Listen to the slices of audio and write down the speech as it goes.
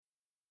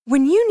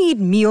When you need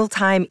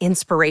mealtime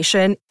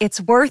inspiration,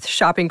 it's worth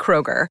shopping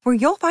Kroger, where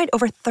you'll find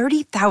over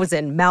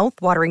 30,000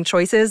 mouth-watering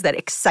choices that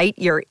excite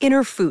your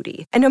inner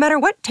foodie. And no matter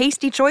what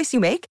tasty choice you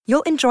make,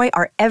 you'll enjoy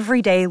our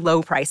everyday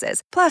low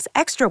prices, plus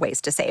extra ways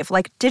to save,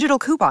 like digital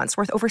coupons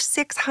worth over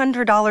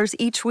 $600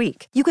 each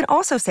week. You can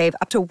also save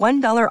up to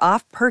 $1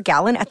 off per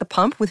gallon at the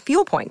pump with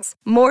fuel points.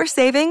 More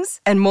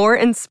savings and more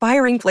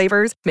inspiring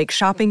flavors make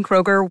shopping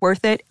Kroger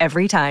worth it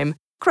every time.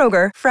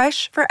 Kroger,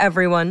 fresh for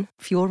everyone.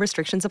 Fuel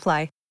restrictions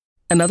apply.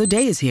 Another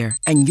day is here,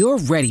 and you're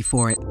ready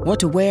for it. What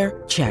to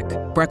wear? Check.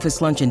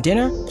 Breakfast, lunch, and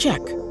dinner? Check.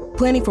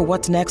 Planning for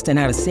what's next and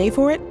how to save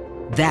for it?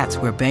 That's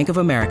where Bank of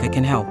America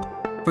can help.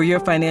 For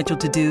your financial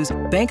to-dos,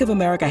 Bank of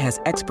America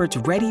has experts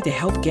ready to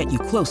help get you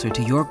closer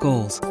to your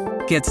goals.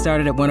 Get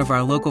started at one of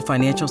our local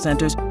financial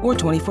centers or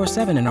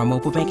 24/7 in our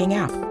mobile banking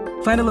app.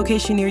 Find a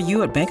location near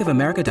you at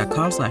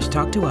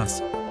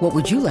bankofamerica.com/talktous. What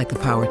would you like the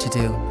power to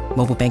do?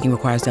 Mobile banking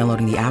requires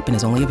downloading the app and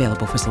is only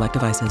available for select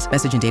devices.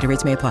 Message and data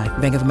rates may apply.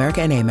 Bank of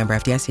America N.A., member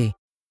FDIC.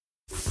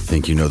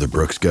 Think you know the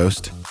Brooks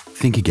Ghost?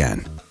 Think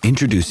again.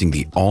 Introducing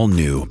the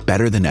all-new,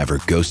 better-than-ever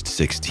Ghost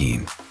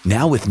 16.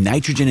 Now with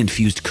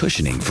nitrogen-infused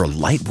cushioning for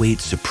lightweight,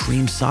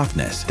 supreme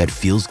softness that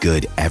feels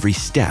good every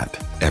step,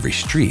 every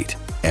street,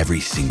 every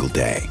single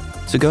day.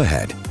 So go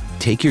ahead,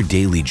 take your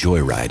daily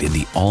joyride in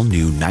the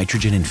all-new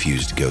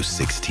nitrogen-infused Ghost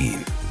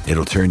 16.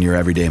 It'll turn your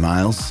everyday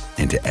miles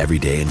into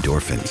everyday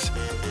endorphins.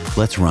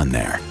 Let's run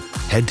there.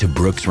 Head to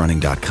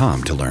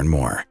brooksrunning.com to learn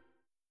more.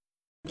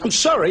 I'm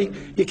sorry,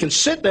 you can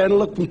sit there and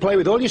look and play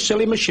with all your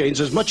silly machines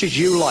as much as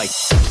you like.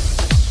 Is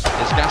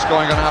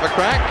Gascoigne going to have a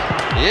crack?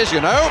 He is, you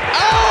know.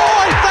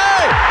 Oh, I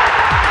say!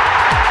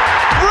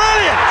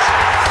 Brilliant!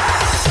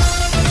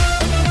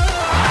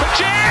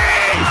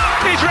 Gee!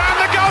 He's round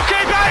the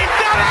goalkeeper, he's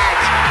done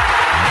it!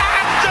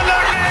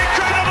 Absolutely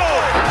incredible!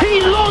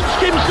 He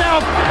launched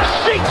himself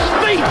 6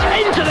 feet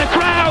into the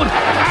crowd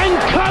and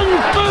kung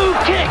fu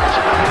kicked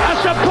a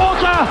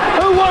supporter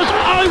who was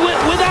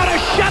without a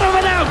shadow of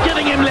a doubt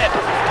giving him lip.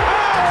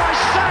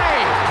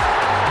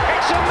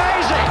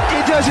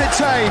 He does it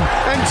tame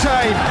and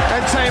tame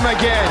and tame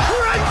again.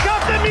 Crank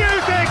up the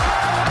music!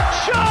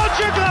 Charge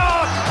your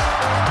glass!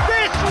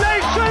 This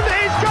nation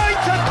is going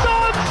to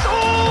dance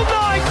all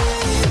night!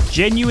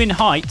 Genuine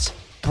height,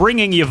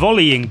 bringing your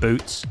volleying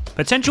boots,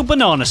 potential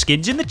banana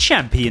skins in the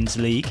Champions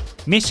League,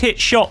 mishit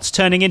shots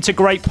turning into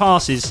great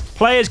passes,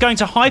 players going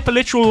to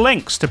hyperliteral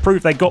lengths to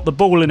prove they got the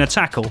ball in a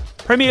tackle,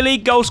 Premier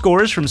League goal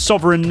scorers from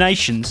sovereign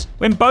nations.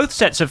 When both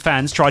sets of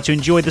fans try to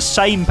enjoy the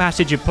same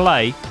passage of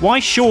play, why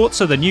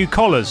shorts are the new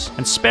collars,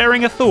 and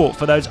sparing a thought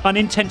for those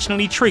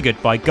unintentionally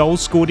triggered by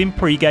goals scored in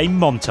pre-game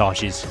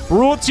montages.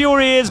 Brought to your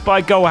ears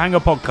by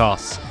Goalhanger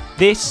Podcasts.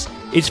 This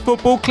is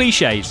Football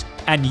Clichés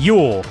and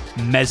your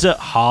Mesut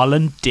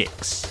Haaland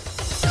Dicks.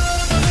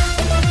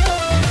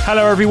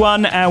 Hello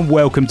everyone and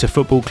welcome to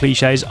Football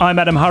Clichés. I'm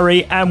Adam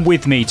Hurrey, and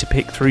with me to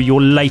pick through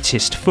your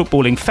latest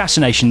footballing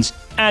fascinations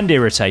and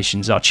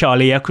irritations are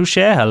Charlie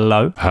Eccleshare,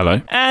 hello.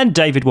 Hello. And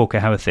David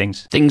Walker, how are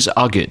things? Things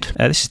are good.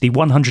 This is the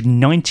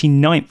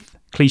 199th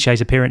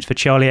Clichés appearance for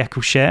Charlie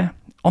Eccleshare,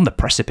 on the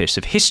precipice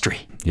of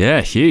history.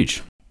 Yeah,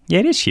 huge. Yeah,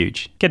 it is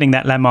huge. Getting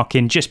that landmark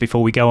in just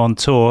before we go on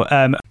tour.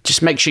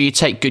 Just make sure you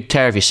take good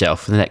care of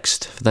yourself for the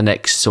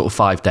next sort of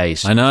 5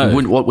 days. I know.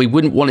 We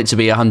wouldn't want it to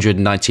be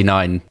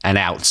 199 and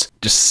out.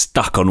 Just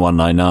stuck on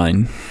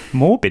 199.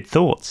 Morbid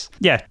thoughts.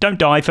 Yeah, don't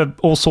die for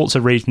all sorts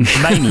of reasons.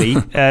 Mainly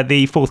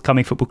the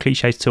forthcoming Football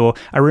Clichés tour.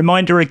 A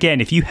reminder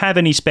again, if you have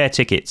any spare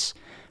tickets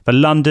for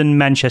London,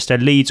 Manchester,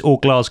 Leeds or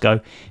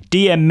Glasgow,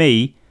 DM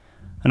me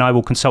and I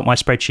will consult my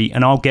spreadsheet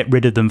and I'll get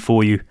rid of them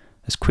for you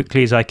as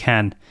quickly as I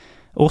can.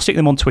 Or stick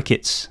them on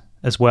Twickets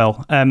as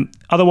well.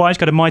 Otherwise,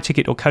 go to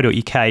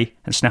myticket.co.uk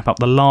and snap up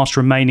the last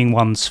remaining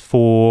ones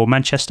for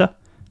Manchester,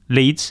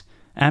 Leeds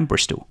and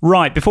Bristol.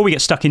 Right, before we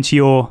get stuck into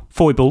your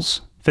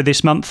foibles for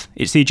this month,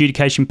 it's the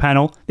adjudication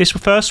panel. This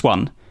first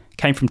one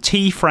came from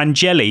T.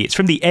 Frangeli. It's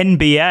from the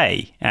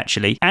NBA,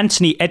 actually.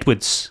 Anthony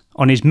Edwards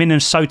on his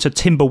Minnesota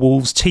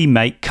Timberwolves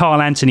teammate,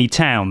 Karl Anthony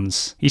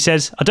Towns. He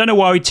says, I don't know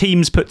why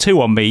teams put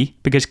 2 on me,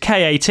 because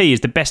KAT is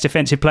the best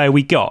defensive player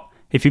we got.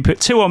 If you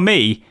put 2 on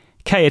me,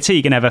 KAT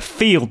can have a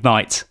field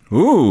night.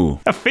 Ooh.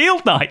 A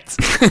field night.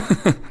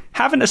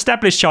 Haven't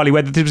established, Charlie,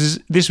 whether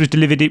this was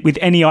delivered with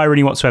any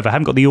irony whatsoever.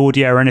 Haven't got the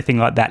audio or anything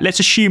like that.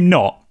 Let's assume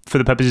not, for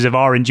the purposes of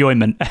our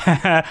enjoyment.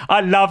 I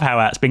love how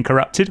that's been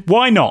corrupted.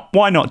 Why not?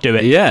 Why not do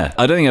it? Yeah,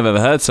 I don't think I've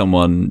ever heard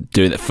someone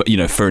do it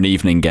for an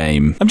evening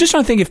game. I'm just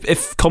trying to think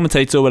if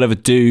commentators or whatever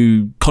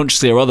do,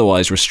 consciously or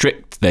otherwise,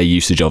 restrict their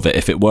usage of it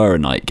if it were a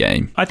night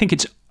game. I think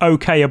it's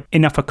okay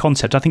enough a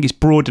concept. I think it's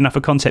broad enough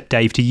a concept,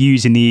 Dave, to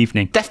use in the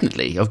evening.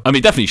 Definitely. I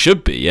mean, definitely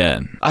should be,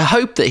 yeah. I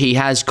hope that he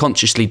has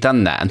consciously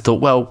done that and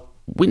thought, well,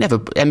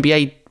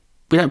 NBA,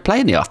 we don't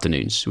play in the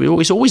afternoons.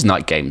 It's always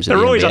night games. They're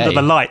always under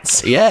the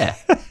lights. Yeah.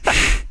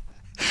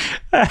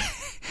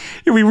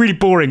 It'd be really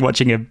boring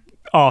watching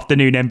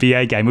afternoon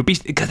NBA game would be,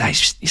 because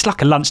it's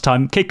like a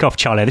lunchtime kickoff,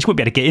 Charlie. They just wouldn't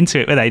be able to get into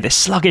it, would they? They're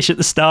sluggish at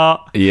the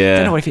start. Yeah. I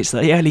don't know if it's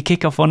the early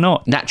kickoff or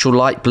not. Natural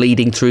light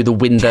bleeding through the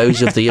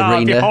windows of the arena.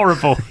 It'd be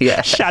horrible.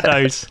 Yeah.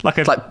 Shadows, like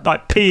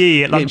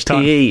PE at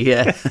lunchtime. PE,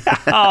 yeah.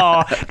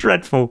 Oh,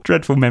 dreadful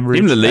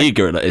memories. Even La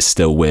Liga is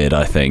still weird,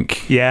 I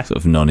think. Yeah. Sort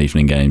of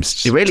non-evening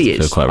games. It really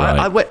is. Quite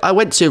right. I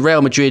went to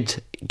Real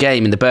Madrid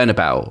game in the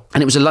Bernabeu,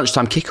 and it was a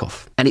lunchtime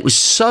kickoff, and it was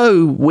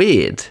so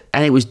weird,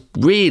 and it was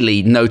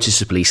really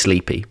noticeably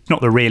sleepy. It's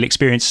not the real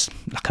experience,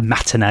 like a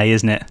matinee,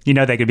 isn't it? You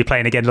know they're going to be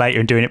playing again later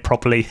and doing it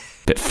properly.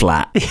 Bit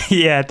flat.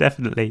 Yeah,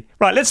 definitely.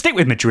 Right, let's stick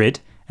with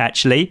Madrid.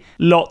 Actually,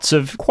 lots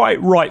of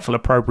quite rightful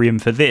opprobrium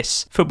for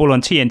this. Football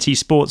on TNT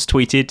Sports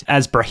tweeted,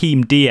 as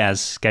Brahim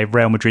Diaz gave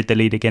Real Madrid the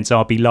lead against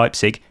RB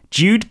Leipzig,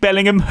 Jude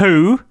Bellingham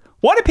who?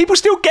 Why do people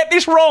still get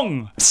this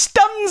wrong?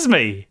 Stuns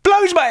me.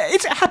 Blows my...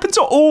 It happens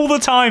all the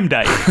time,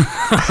 Dave.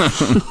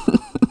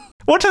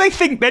 What do they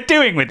think they're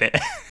doing with it?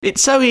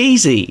 It's so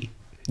easy.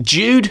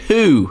 Jude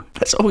who?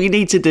 That's all you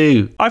need to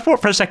do. I thought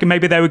for a second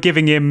maybe they were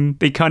giving him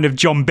the kind of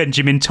John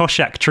Benjamin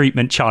Toshak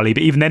treatment, Charlie,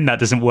 but even then that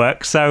doesn't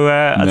work. So,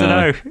 I don't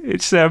know.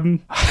 It's...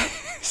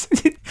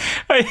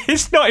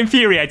 It's not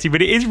infuriating,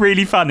 but it is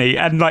really funny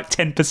and like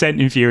 10%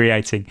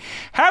 infuriating.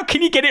 How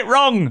can you get it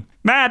wrong?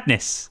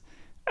 Madness.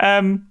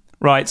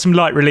 Right, some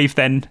light relief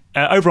then.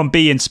 Over on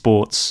beIN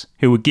Sports,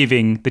 who were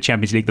giving the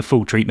Champions League the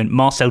full treatment,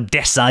 Marcel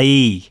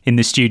Desailly in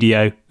the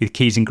studio with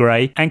Keys and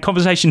Gray, and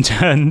conversation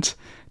turned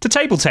to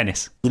table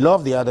tennis. We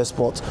love the other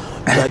sports,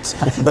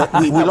 but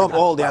we love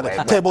all the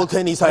other. Table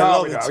tennis, I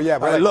love it. Yeah,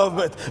 I love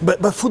it. But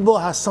football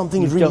has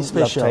something really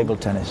special. Love table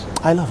tennis?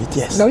 I love it,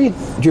 yes. No, do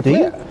you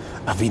play it?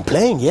 I've been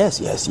playing, yes.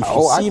 If you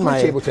see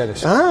I table tennis.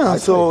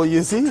 So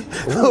you see?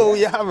 So we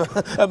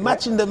have a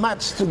match in the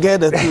match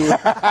together too.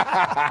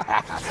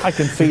 I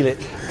can feel it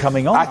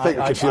coming on. I think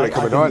we can feel it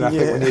coming on. I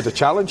think we need a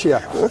challenge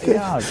here. Okay.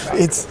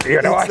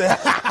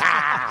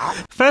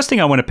 First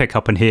thing I want to pick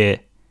up on here,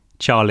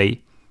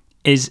 Charlie,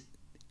 is...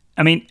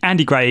 I mean,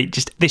 Andy Gray,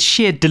 just this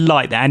sheer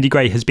delight that Andy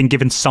Gray has been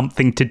given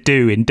something to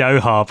do in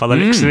Doha by the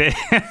looks of it.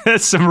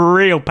 There's some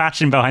real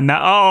passion behind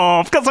that. Oh,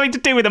 I've got something to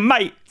do with a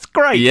mate. It's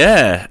great.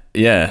 Yeah.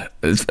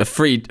 It's a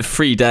free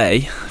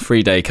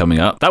day coming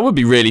up. That would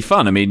be really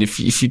fun. I mean, if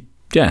you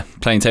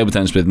playing table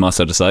tennis with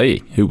Marcel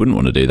Desailly, who wouldn't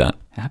want to do that?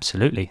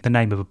 Absolutely. The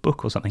name of a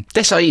book or something.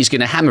 Desailly's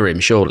going to hammer him,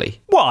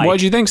 surely. Why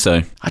do you think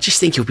so? I just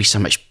think he'll be so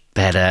much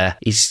better.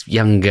 He's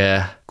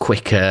younger,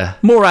 quicker.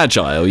 More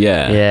agile,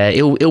 yeah. Yeah,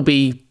 he'll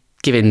be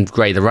giving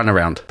Gray the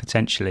runaround.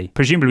 Potentially.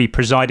 Presumably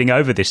presiding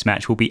over this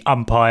match will be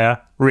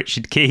umpire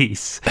Richard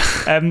Keys.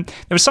 There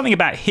was something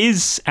about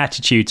his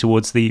attitude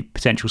towards the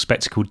potential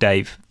spectacle,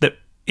 Dave, that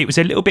it was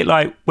a little bit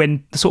like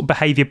when the sort of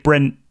behaviour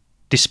Brent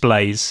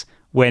displays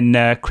when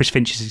Chris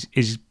Finch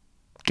is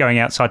going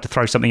outside to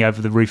throw something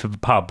over the roof of a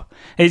pub.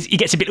 He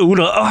gets a bit,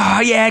 oh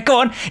yeah, go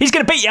on. He's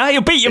going to beat you.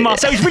 He'll beat you,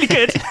 Marcel. He's really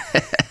good.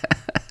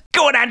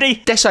 Go on, Andy.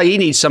 Desailly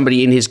needs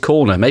somebody in his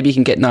corner. Maybe he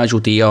can get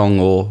Nigel de Jong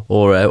or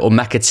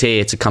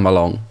McAteer to come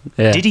along.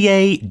 Yeah.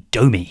 Didier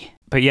Domi.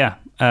 But yeah,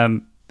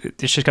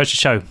 this just goes to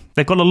show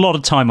they've got a lot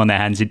of time on their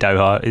hands in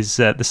Doha, is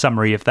the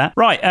summary of that.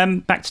 Right,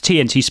 back to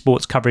TNT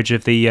Sports coverage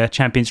of the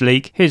Champions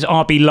League. Here's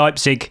RB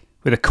Leipzig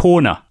with a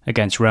corner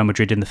against Real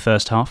Madrid in the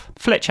first half.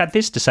 Fletch had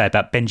this to say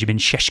about Benjamin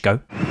Šeško.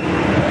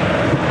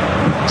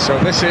 So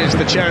this is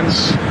the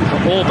chance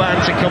for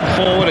Orban to come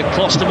forward, and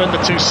Klosterman,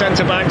 the two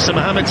centre-backs, and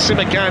Mohamed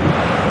Simakan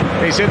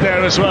is in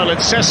there as well. And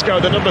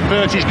Šeško, the number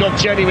 30, has got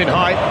genuine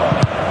height.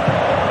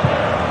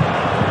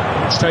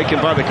 It's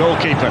taken by the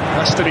goalkeeper.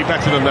 Has to be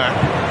better than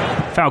that.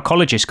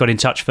 Falcologist got in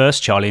touch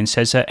first, Charlie, and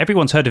says,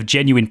 everyone's heard of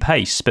genuine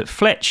pace, but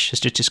Fletch has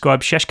just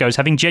described Šeško as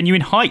having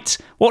genuine height.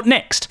 What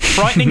next?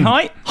 Frightening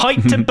height?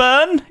 Height to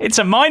burn? It's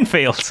a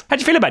minefield. How do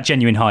you feel about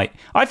genuine height?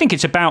 I think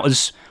it's about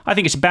as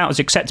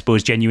acceptable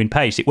as genuine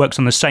pace. It works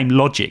on the same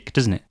logic,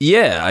 doesn't it?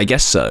 Yeah, I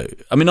guess so.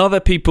 I mean, are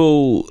there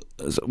people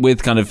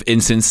with kind of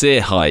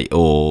insincere height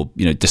or,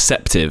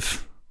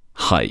 deceptive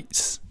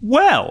heights?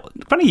 Well,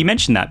 funny you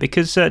mentioned that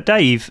because,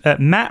 Dave,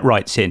 Matt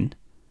writes in,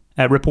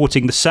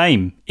 reporting the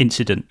same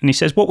incident. And he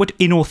says, what would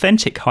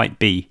inauthentic height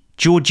be?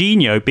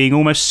 Jorginho being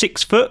almost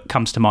 6 foot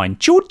comes to mind.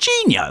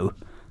 Jorginho?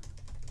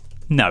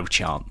 No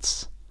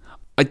chance.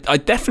 I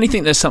definitely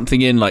think there's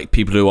something in like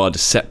people who are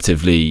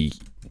deceptively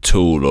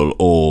tall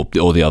or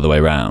the other way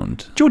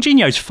around.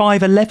 Jorginho's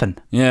 5'11".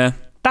 Yeah.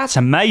 That's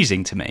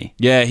amazing to me.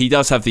 Yeah, he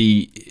does have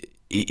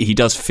he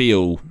does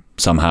feel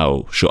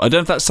somehow short. I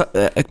don't know if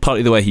that's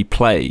partly the way he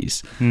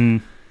plays.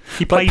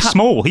 He plays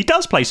small. He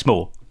does play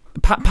small.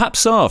 Pap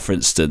Sarr, for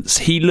instance,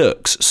 he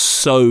looks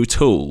so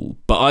tall,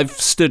 but I've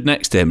stood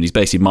next to him and he's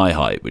basically my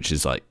height, which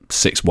is like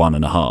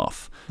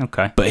 6'1.5".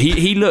 Okay. But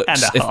he looks...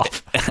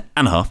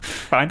 and a half.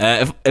 Fine.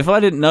 If I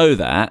didn't know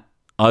that,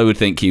 I would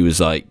think he was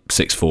like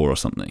 6'4" or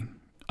something.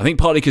 I think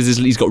partly because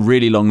he's got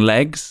really long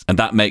legs and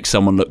that makes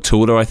someone look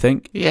taller, I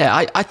think.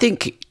 Yeah, I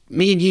think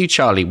me and you,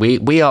 Charlie,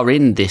 we are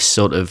in this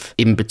sort of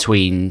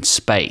in-between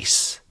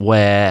space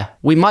where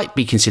we might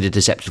be considered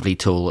deceptively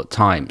tall at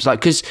times. Like,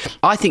 because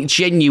I think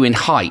genuine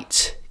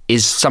height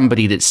is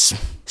somebody that's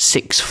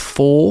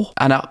 6'4"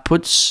 and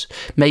upwards,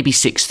 maybe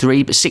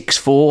 6'3", but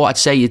 6'4" I'd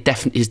say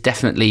is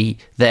definitely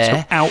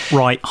there. So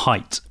outright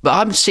height. But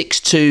I'm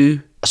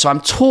 6'2", so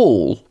I'm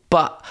tall,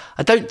 but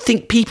I don't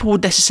think people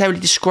would necessarily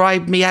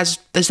describe me as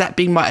that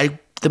being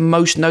the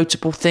most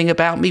notable thing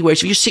about me.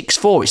 Whereas if you're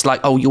 6'4", it's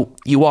like, oh,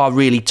 you are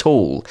really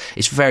tall.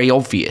 It's very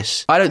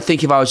obvious. I don't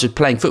think if I was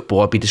playing football,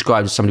 I'd be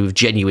described as somebody with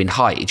genuine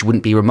height. It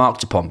wouldn't be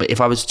remarked upon. But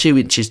if I was 2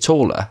 inches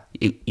taller,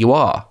 you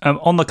are.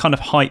 On the kind of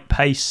height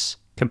pace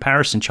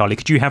comparison, Charlie,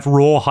 could you have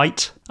raw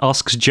height?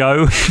 Asks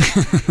Joe.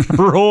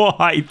 Raw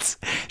height.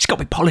 It's got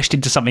to be polished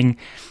into something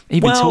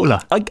even taller.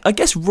 I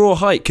guess raw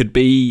height could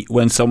be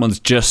when someone's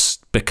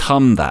just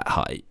become that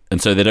height, and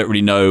so they don't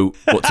really know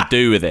what to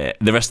do with it.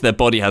 The rest of their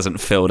body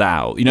hasn't filled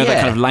out. You know,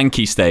 that kind of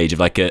lanky stage of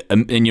like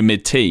in your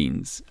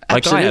mid-teens.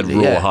 Like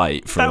Absolutely, I had raw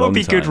height for a long time. That would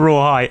be good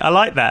raw height. I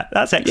like that.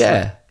 That's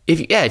excellent.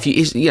 Yeah. If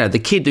you the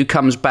kid who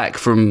comes back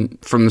from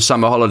the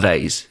summer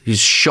holidays, who's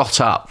shot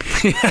up.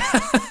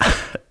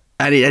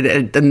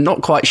 And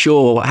not quite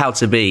sure how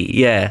to be,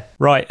 yeah.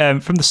 Right,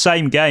 from the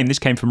same game, this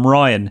came from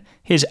Ryan.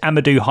 Here's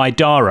Amadou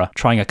Haidara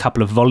trying a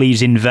couple of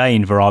volleys in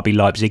vain for RB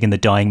Leipzig in the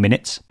dying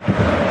minutes.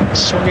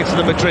 Swung into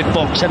the Madrid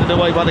box, headed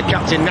away by the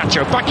captain,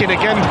 Nacho. Back in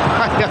again,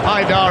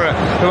 Haidara,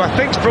 who I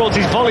think's brought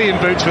his volleying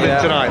boots with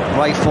him tonight.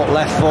 Right foot,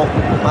 left foot,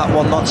 that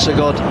one not so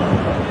good.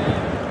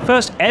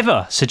 First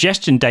ever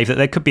suggestion, Dave, that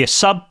there could be a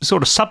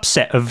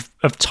subset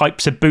of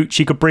types of boots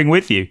you could bring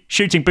with you.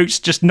 Shooting boots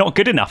just not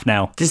good enough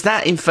now. Does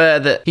that infer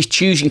that he's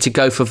choosing to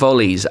go for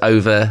volleys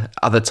over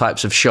other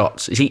types of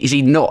shots? Is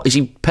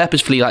he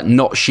purposefully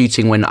not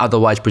shooting when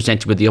otherwise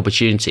presented with the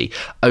opportunity,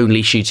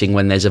 only shooting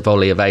when there's a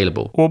volley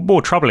available? Or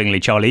more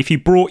troublingly, Charlie, if you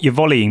brought your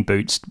volleying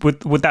boots,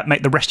 would that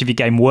make the rest of your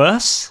game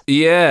worse?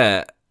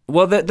 Yeah.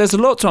 Well, there's a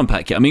lot to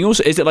unpack here. I mean,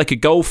 also, is it like a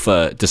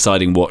golfer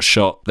deciding what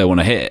shot they want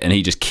to hit and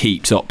he just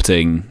keeps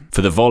opting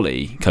for the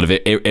volley, kind of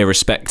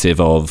irrespective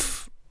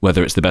of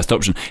whether it's the best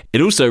option? It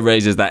also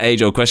raises that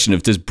age-old question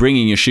of, does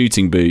bringing your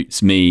shooting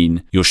boots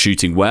mean you're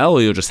shooting well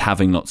or you're just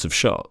having lots of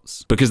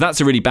shots? Because that's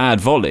a really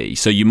bad volley.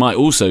 So you might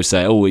also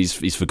say, oh,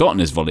 he's forgotten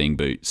his volleying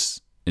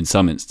boots in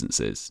some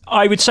instances.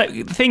 I would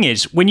say, the thing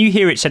is, when you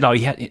hear it said,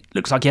 it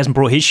looks like he hasn't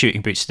brought his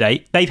shooting boots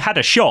today, they've had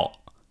a shot.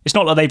 It's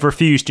not like they've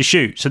refused to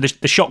shoot, so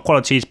the shot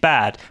quality is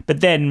bad.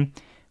 But then,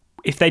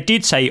 if they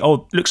did say,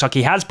 oh, looks like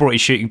he has brought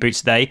his shooting boots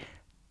today,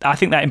 I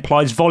think that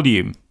implies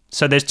volume.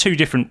 So there's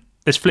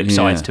there's flip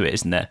sides to it,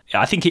 isn't there?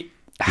 I think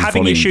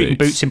having your shooting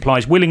boots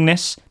implies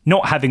willingness,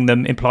 not having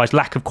them implies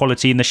lack of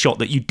quality in the shot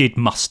that you did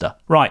muster.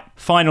 Right,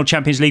 final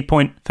Champions League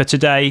point for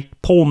today.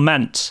 Paul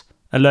Mant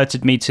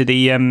alerted me to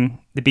the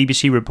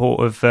BBC report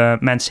of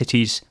Man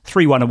City's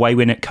 3-1 away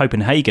win at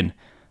Copenhagen.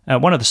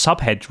 One of the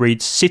subheads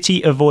reads,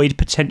 City avoid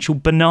potential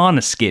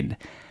banana skin.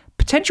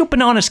 Potential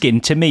banana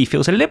skin, to me,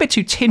 feels a little bit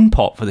too tin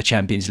pot for the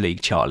Champions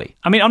League, Charlie.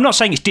 I mean, I'm not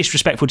saying it's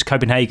disrespectful to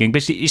Copenhagen,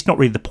 but it's not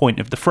really the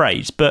point of the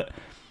phrase. But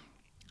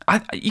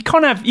you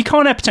can't have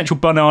potential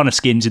banana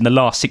skins in the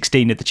last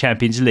 16 of the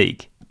Champions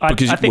League.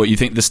 Because you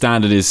think the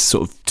standard is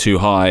sort of too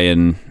high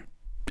and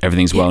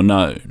everything's well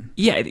known.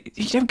 Yeah,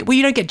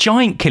 you don't get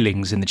giant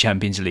killings in the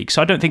Champions League,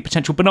 so I don't think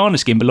potential banana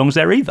skin belongs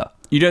there either.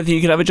 You don't think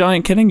you could have a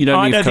giant killing? No,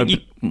 I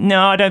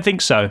don't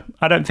think so.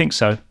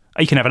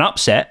 You can have an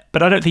upset,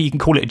 but I don't think you can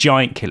call it a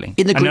giant killing.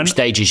 In the group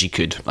stages, you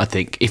could, I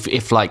think.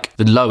 If like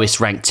the lowest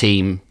ranked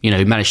team,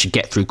 who managed to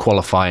get through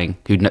qualifying,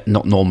 who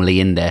not normally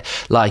in there.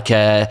 Like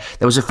there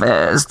was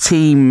a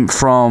team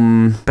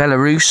from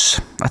Belarus,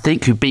 I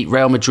think, who beat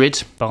Real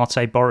Madrid.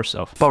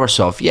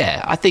 Borisov,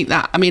 yeah. I think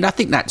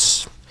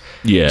that's...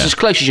 Yeah. It's as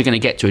close as you're going to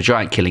get to a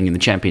giant killing in the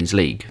Champions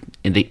League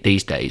in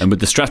these days. And with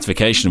the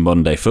stratification of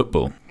modern day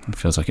football, it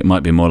feels like it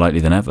might be more likely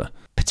than ever.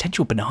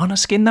 Potential banana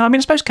skin, though. I mean,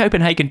 I suppose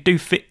Copenhagen do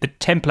fit the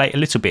template a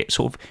little bit,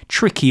 sort of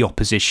tricky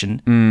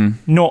opposition,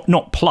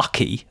 not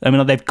plucky. I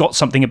mean, they've got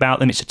something about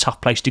them. It's a tough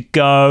place to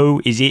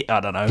go. Is it? I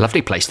don't know.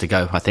 Lovely place to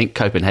go, I think,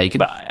 Copenhagen.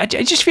 But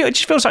it just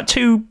feels like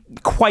too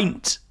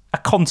quaint a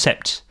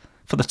concept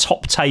for the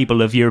top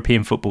table of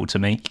European football to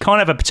me. You can't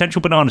have a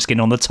potential banana skin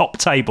on the top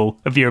table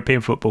of European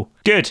football.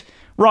 Good.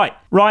 Right,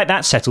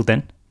 that's settled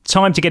then.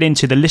 Time to get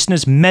into the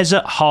listeners'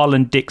 Mesut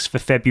Haaland Dicks for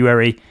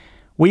February.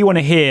 We want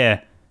to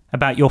hear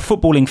about your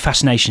footballing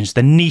fascinations,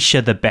 the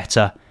nicher the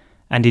better,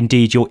 and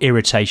indeed your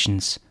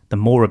irritations, the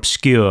more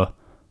obscure,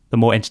 the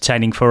more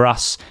entertaining for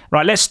us.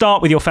 Right, let's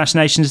start with your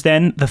fascinations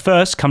then. The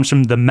first comes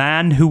from the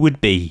man who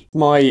would be.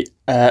 My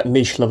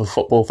niche love of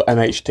football for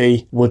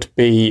MHD would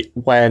be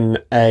when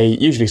a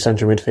usually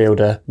central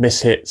midfielder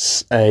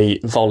mishits a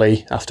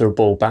volley after a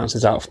ball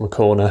bounces out from a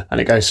corner and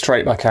it goes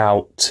straight back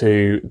out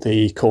to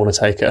the corner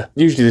taker.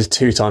 Usually there's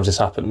 2 times this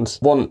happens.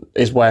 One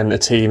is when a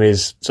team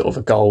is sort of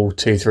a goal,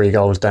 2-3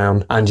 goals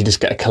down, and you just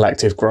get a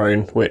collective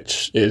groan,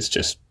 which is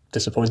just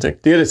disappointing.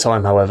 The other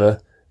time, however,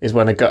 is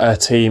when a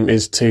team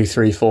is 2,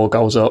 3, 4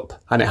 goals up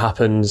and it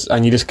happens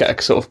and you just get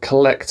a sort of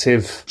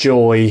collective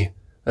joy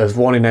of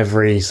one in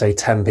every, say,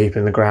 10 people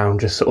in the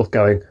ground just sort of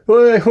going,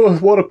 oh,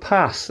 what a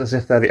pass, as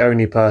if they're the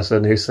only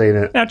person who's seen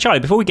it. Now, Charlie,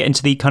 before we get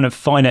into the kind of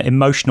finer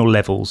emotional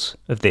levels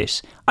of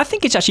this, I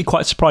think it's actually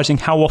quite surprising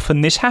how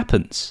often this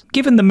happens.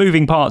 Given the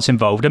moving parts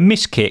involved, a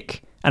missed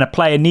kick and a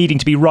player needing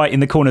to be right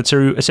in the corner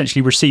to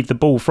essentially receive the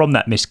ball from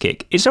that missed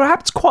kick, it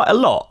happens quite a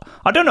lot.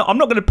 I don't know, I'm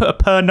not going to put a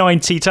per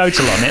 90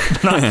 total on it,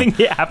 but I think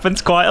it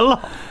happens quite a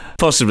lot.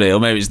 Possibly, or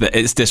maybe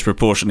it's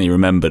disproportionately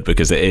remembered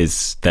because there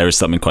is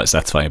something quite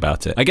satisfying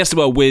about it. I guess,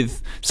 well,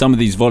 with some of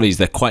these volleys,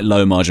 they're quite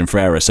low margin for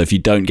error, so if you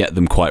don't get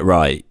them quite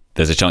right,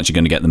 there's a chance you're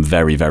going to get them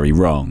very, very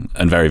wrong,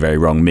 and very, very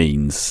wrong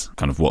means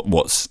kind of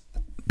what's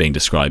being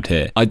described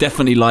here. I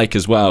definitely like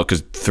as well,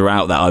 because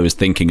throughout that I was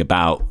thinking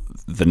about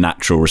the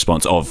natural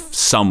response of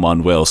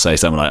someone will say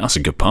something like, that's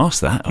a good pass,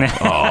 that.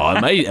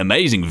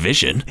 Amazing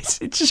vision. It's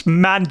just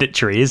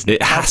mandatory, isn't it?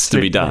 It has to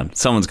be done.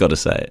 Someone's got to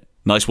say it.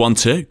 Nice one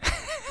too.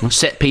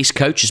 Set piece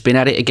coach has been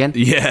at it again.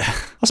 Yeah.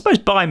 I suppose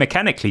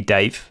biomechanically,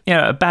 Dave,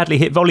 a badly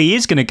hit volley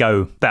is going to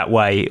go that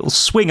way. It'll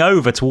swing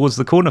over towards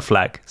the corner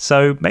flag.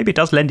 So maybe it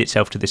does lend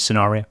itself to this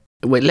scenario.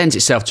 Well, it lends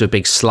itself to a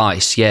big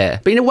slice, yeah.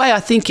 But in a way, I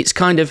think it's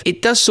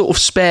it does sort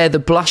of spare the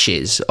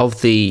blushes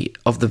of the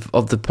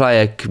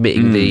player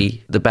committing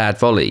the bad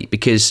volley,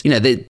 because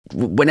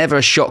whenever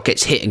a shot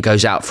gets hit and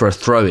goes out for a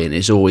throw in,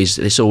 it's always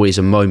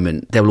a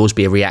moment. There will always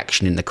be a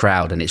reaction in the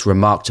crowd, and it's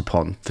remarked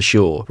upon for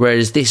sure.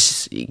 Whereas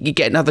this, you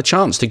get another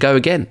chance to go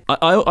again.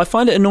 I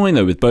find it annoying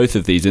though with both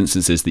of these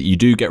instances that you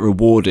do get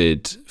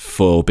rewarded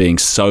for being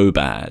so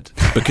bad,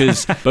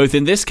 because both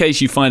in this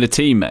case you find a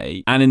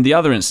teammate, and in the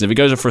other instance, if it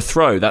goes off for a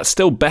throw, that's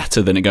still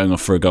better than it going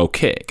off for a goal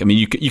kick. I mean,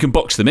 you can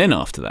box them in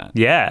after that.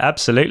 Yeah,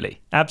 absolutely.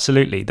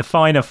 The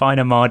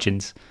finer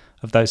margins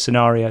of those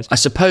scenarios. I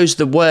suppose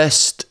the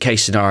worst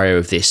case scenario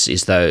of this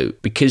is, though,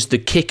 because the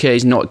kicker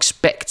is not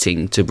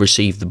expecting to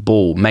receive the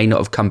ball, may not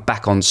have come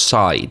back on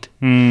side,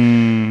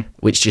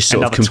 which just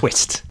sort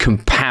of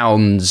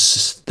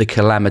compounds the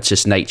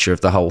calamitous nature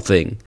of the whole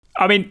thing.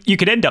 I mean, you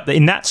could end up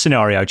in that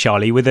scenario,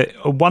 Charlie, with a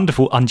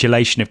wonderful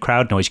undulation of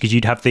crowd noise, because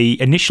you'd have the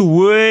initial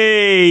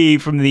way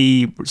from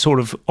the sort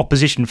of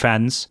opposition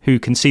fans who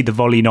can see the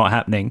volley not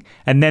happening,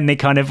 and then they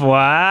kind of,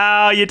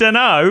 wow, you don't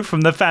know,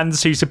 from the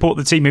fans who support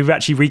the team who've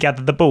actually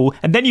regathered the ball,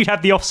 and then you'd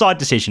have the offside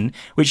decision,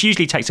 which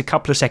usually takes a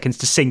couple of seconds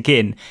to sink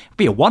in. It'd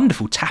be a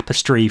wonderful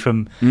tapestry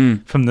from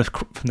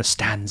the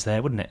stands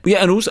there, wouldn't it? Yeah,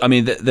 and also, I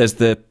mean, there's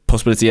the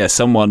possibility,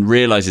 someone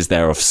realises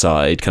they're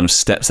offside, kind of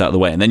steps out of the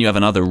way, and then you have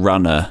another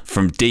runner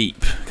from deep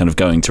kind of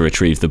going to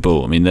retrieve the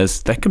ball. I mean, there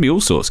can be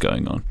all sorts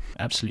going on.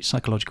 Absolute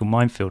psychological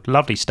minefield.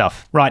 Lovely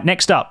stuff. Right,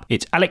 next up,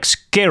 it's Alex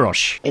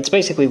Queiroz. It's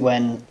basically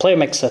when player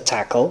makes a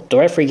tackle, the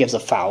referee gives a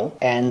foul,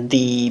 and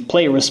the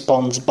player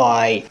responds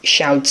by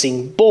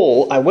shouting,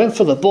 "Ball, I went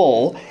for the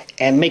ball,"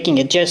 and making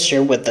a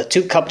gesture with the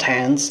two cupped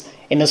hands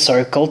in a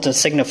circle to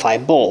signify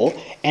ball,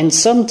 and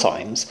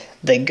sometimes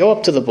they go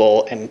up to the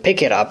ball and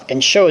pick it up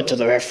and show it to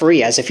the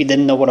referee as if he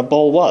didn't know what a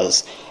ball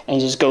was. And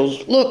he just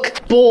goes,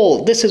 "Look,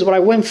 ball, this is what I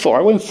went for.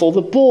 I went for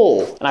the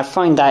ball." And I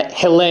find that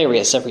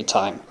hilarious every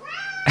time.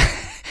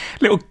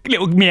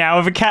 Little meow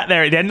of a cat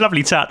there at the end.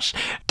 Lovely touch.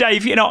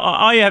 Dave,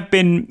 I have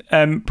been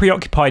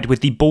preoccupied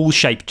with the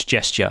ball-shaped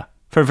gesture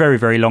for a very,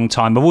 very long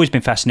time. I've always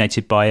been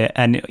fascinated by it.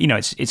 And,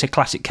 it's a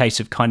classic case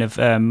of kind of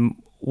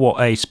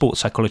what a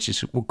sports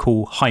psychologist would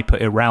call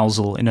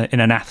hyper-arousal in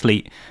an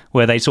athlete,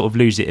 where they sort of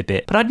lose it a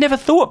bit. But I'd never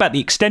thought about the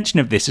extension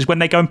of this is when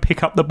they go and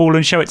pick up the ball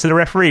and show it to the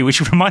referee,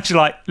 which reminds you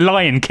like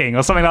Lion King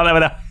or something like that,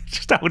 where they're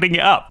just holding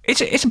it up.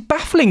 It's a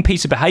baffling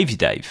piece of behaviour,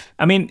 Dave.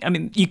 I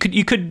mean, you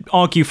could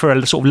argue for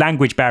a sort of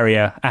language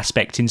barrier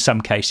aspect in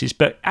some cases,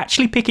 but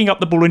actually picking up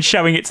the ball and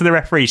showing it to the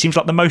referee seems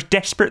like the most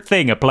desperate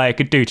thing a player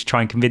could do to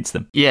try and convince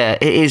them. Yeah,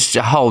 it is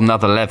a whole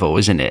nother level,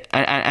 isn't it?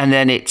 And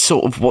then it's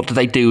sort of, what do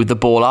they do with the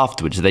ball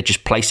afterwards? Do they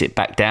just place it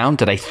back down?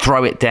 Do they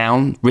throw it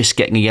down, risk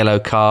getting a yellow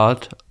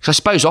card? So I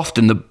suppose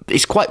often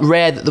it's quite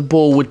rare that the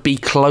ball would be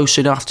close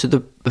enough to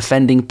the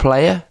offending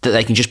player that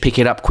they can just pick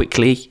it up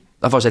quickly.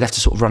 Otherwise, they'd have to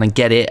sort of run and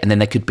get it, and then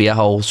there could be a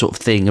whole sort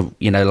of thing of,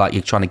 like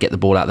you're trying to get the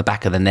ball out the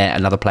back of the net.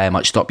 Another player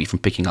might stop you from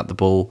picking up the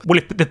ball. Well,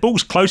 if the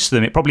ball's close to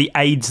them, it probably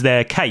aids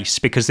their case,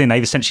 because then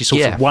they've essentially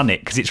sort of won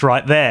it, because it's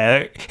right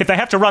there. If they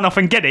have to run off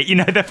and get it,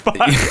 they're fucked.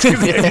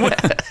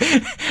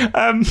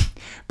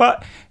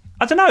 But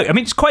I don't know. I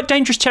mean, it's quite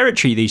dangerous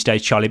territory these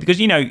days, Charlie, because,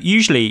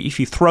 usually if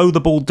you throw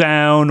the ball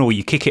down or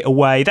you kick it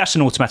away, that's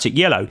an automatic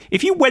yellow.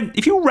 If you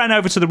ran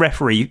over to the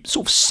referee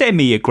sort of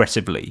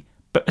semi-aggressively,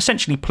 but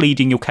essentially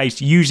pleading your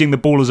case using the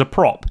ball as a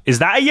prop, is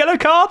that a yellow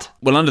card?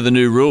 Well, under the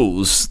new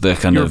rules, they're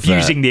You're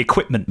abusing the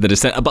equipment.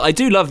 But I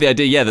do love the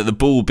idea, that the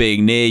ball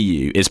being near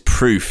you is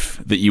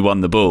proof that you won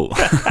the ball.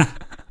 I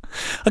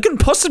couldn't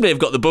possibly have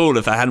got the ball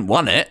if I hadn't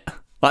won it.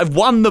 I've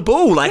won the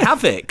ball. I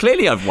have it.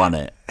 Clearly, I've won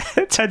it.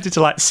 It turns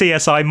into like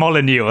CSI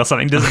Molyneux or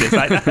something, doesn't it?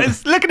 Like,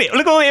 look at it.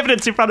 Look at all the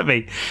evidence in front of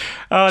me.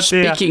 Oh,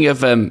 dear.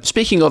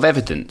 Speaking of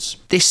evidence,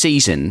 this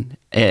season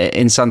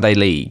in Sunday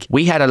League,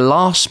 we had a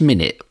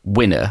last-minute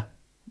winner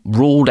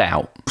ruled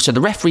out So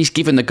the referee's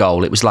given the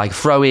goal. It was like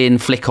throw in,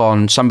 flick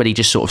on. Somebody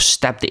just sort of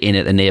stabbed it in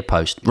at the near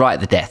post, right at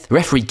the death. The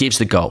referee gives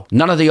the goal.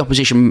 None of the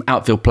opposition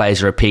outfield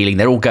players are appealing.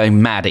 They're all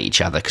going mad at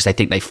each other because they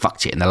think they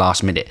fucked it in the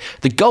last minute.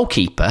 The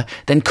goalkeeper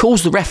then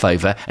calls the ref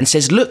over and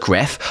says, "Look,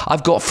 ref,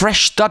 I've got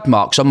fresh stud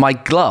marks on my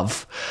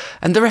glove."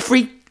 And the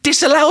referee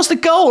disallows the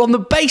goal on the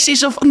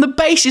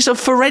basis of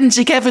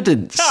forensic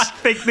evidence. I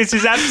think this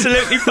is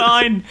absolutely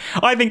fine.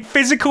 I think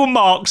physical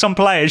marks on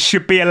players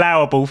should be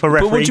allowable for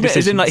referee But what do you mean?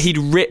 decisions. As in, like, he'd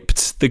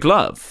ripped the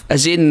glove?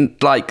 As in,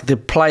 like, the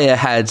player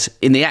had,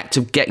 in the act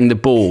of getting the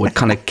ball, had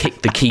kind of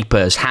kicked the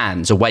keeper's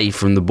hands away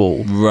from the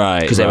ball.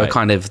 Right. Because they were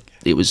kind of,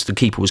 the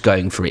keeper was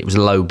going for it. It was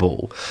a low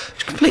ball. It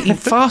was completely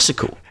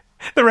farcical.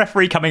 The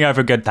referee coming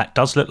over good. That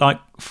does look like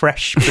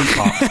fresh boot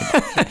marks.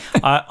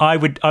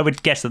 I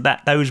would guess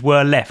that those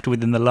were left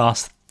within the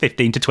last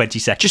 15 to 20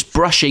 seconds. Just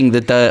brushing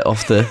the dirt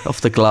off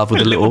the glove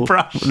with a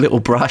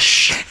little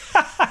brush.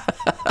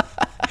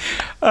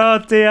 Oh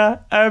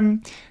dear.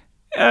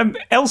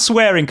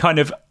 Elsewhere in kind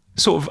of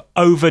sort of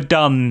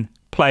overdone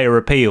player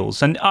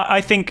appeals, and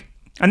I think.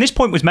 And this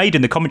point was made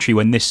in the commentary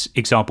when this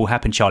example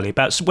happened, Charlie,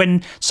 about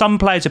when some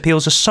players'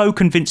 appeals are so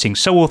convincing,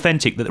 so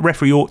authentic, that the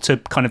referee ought to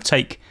kind of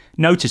take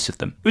notice of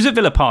them. It was at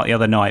Villa Park the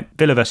other night,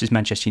 Villa versus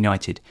Manchester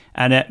United,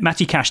 and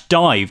Matty Cash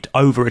dived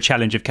over a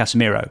challenge of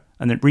Casemiro,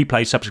 and the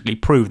replay subsequently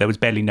proved there was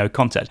barely no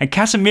contact. And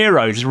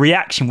Casemiro's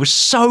reaction was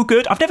so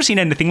good. I've never seen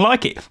anything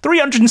like it.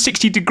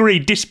 360-degree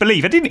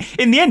disbelief.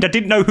 In the end, I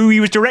didn't know who he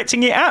was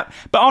directing it at,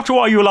 but after a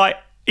while you were like,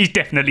 he's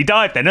definitely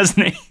dived then,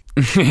 hasn't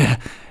he? Yeah.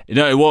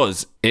 No, it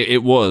was.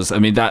 It was. I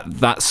mean,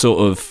 that sort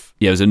of,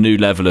 it was a new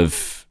level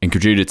of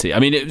incredulity. I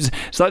mean,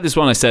 it's like this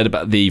one I said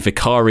about the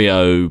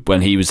Vicario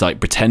when he was like,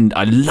 pretend.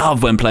 I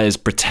love when players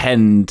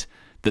pretend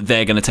that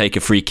they're going to take a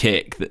free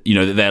kick, that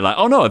they're like,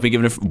 oh no, I've been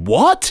given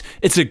what?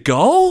 It's a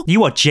goal?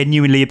 You are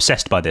genuinely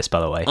obsessed by this, by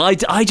the way.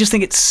 I just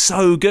think it's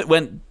so good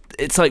when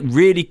it's like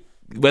really,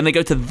 when they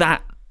go to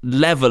that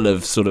level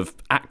of sort of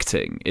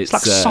acting. It's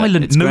like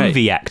silent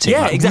movie great. acting.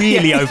 Yeah, like exactly.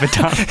 Really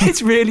overdone.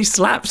 It's really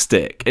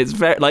slapstick. It's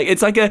very like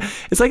it's like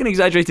an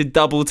exaggerated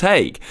double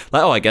take.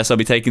 Like, oh, I guess I'll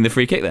be taking the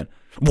free kick then.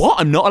 What?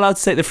 I'm not allowed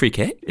to take the free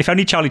kick? If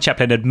only Charlie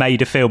Chaplin had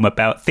made a film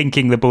about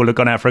thinking the ball had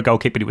gone out for a goal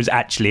kick, but it was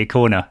actually a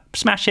corner.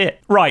 Smash it.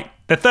 Right.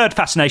 The third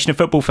fascination of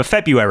football for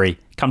February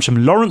comes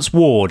from Lawrence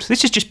Ward.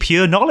 This is just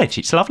pure knowledge.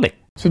 It's lovely.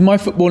 So my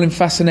footballing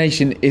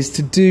fascination is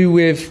to do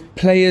with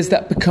players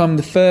that become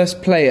the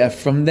first player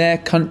from their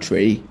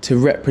country to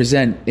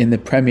represent in the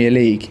Premier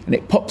League. And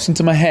it pops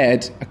into my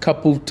head a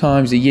couple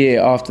times a year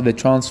after the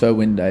transfer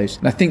windows.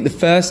 And I think the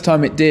first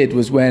time it did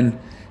was when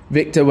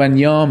Victor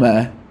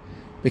Wanyama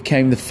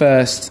became the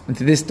first, and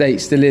to this date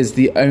still is,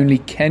 the only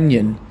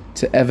Kenyan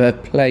to ever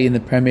play in the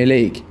Premier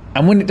League.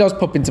 And when it does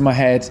pop into my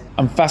head,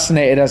 I'm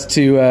fascinated as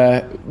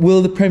to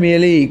will the Premier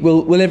League,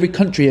 will every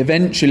country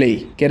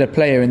eventually get a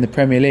player in the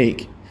Premier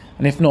League?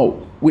 And if not,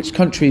 which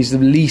country is the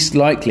least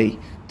likely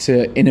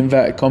to, in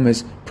inverted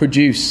commas,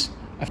 produce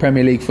a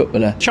Premier League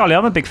footballer? Charlie,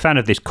 I'm a big fan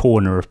of this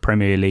corner of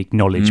Premier League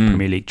knowledge,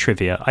 Premier League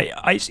trivia.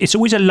 It's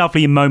always a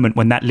lovely moment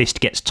when that list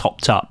gets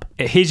topped up.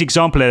 His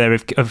example there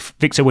of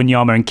Victor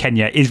Wanyama in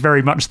Kenya is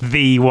very much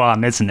the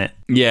one, isn't it?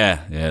 Yeah,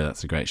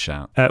 that's a great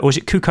shout. Or is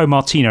it Kuko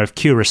Martino of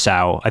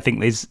Curacao? I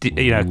think there's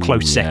a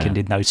close second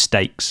in those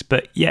stakes.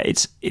 But yeah,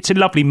 it's a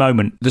lovely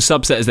moment. The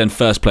subset is then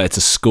first player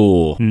to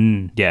score.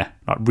 Yeah,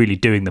 like really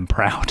doing them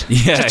proud.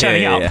 Yeah, just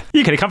turning up. Yeah.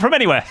 You could have come from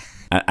anywhere.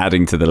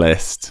 Adding to the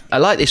list. I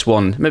like this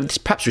one. Maybe this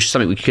perhaps was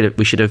something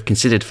we should have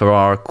considered for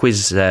our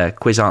quiz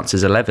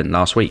answers 11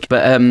 last week.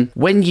 But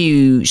when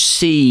you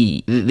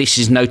see this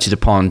is noted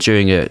upon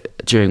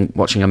during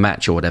watching a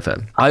match or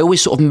whatever, I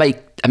always sort of make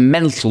a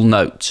mental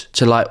note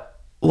to like,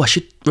 I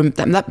should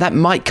that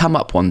might come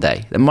up one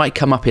day. That might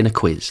come up in a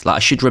quiz. Like I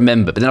should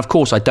remember, but then of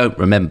course I don't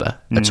remember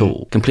at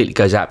all. Completely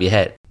goes out of your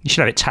head. You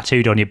should have it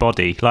tattooed on your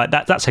body. Like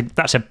that's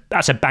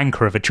a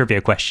banker of a trivia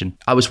question.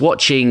 I was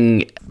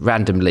watching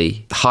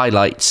randomly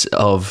highlights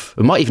of,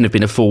 it might even have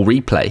been a full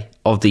replay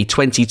of the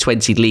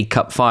 2020 League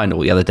Cup final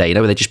the other day,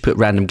 where they just put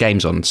random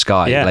games on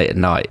Sky late at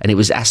night. And it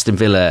was Aston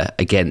Villa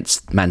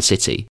against Man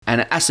City.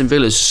 And Aston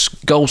Villa's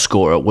goal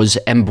scorer was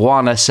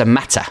Mbwana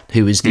Samatta,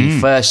 who was the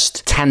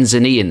first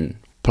Tanzanian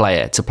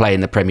player to play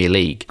in the Premier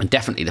League, and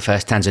definitely the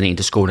first Tanzanian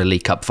to score in a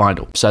League Cup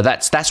final. So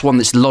that's one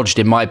that's lodged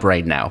in my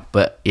brain now.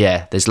 But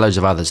yeah, there's loads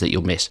of others that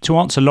you'll miss. To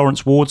answer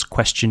Lawrence Ward's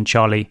question,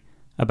 Charlie,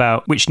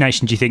 about which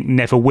nation do you think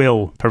never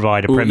will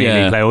provide a Premier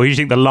League player, or who do you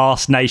think the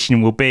last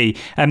nation will be?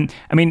 I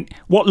mean,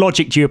 what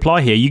logic do you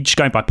apply here? Are you just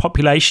going by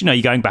population? Are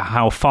you going by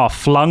how far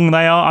flung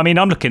they are? I mean,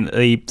 I'm looking at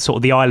the sort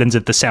of the islands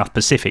of the South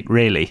Pacific,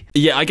 really.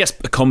 Yeah, I guess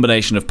a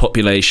combination of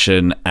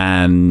population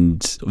and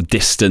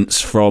distance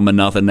from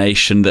another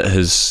nation that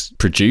has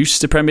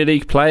produced a Premier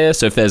League player.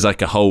 So if there's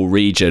like a whole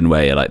region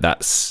where you're like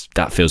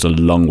that feels a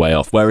long way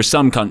off. Whereas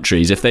some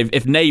countries,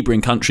 if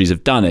neighbouring countries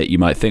have done it, you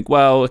might think,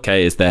 well,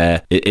 okay, is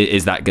that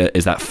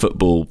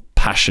football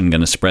passion going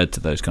to spread to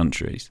those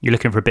countries? You're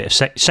looking for a bit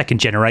of second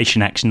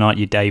generation action, aren't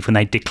you, Dave, when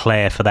they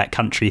declare for that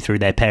country through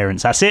their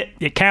parents? That's it.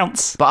 It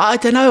counts. But I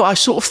don't know. I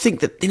sort of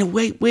think that in a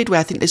weird way,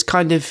 I think there's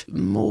kind of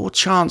more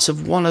chance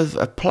of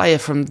a player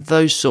from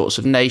those sorts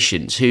of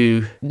nations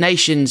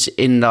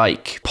in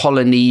like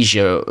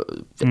Polynesia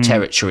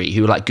territory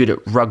who are like good at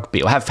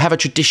rugby or have a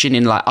tradition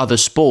in like other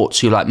sports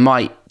who like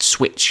might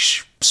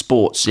switch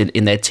sports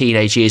in their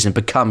teenage years and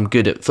become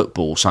good at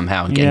football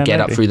somehow and get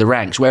up through the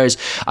ranks. Whereas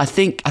I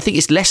think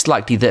it's less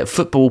likely that a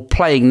football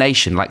playing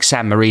nation like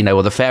San Marino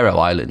or the Faroe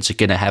Islands are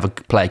going to have a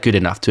player good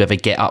enough to ever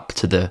get up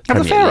to the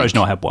Premier League. Have the Faroes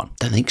not had one?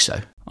 Don't think so.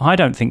 I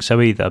don't think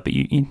so either, but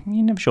you're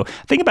never sure.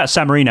 The thing about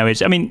San Marino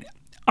is,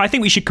 I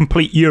think we should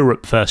complete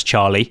Europe first,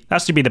 Charlie.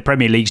 That's to be the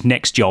Premier League's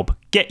next job.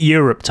 Get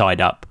Europe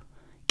tied up.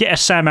 Get a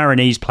San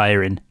Marinese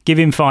player in. Give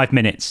him 5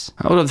 minutes.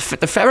 Hold on,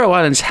 the Faroe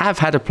Islands have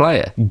had a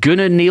player.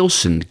 Gunnar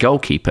Nielsen,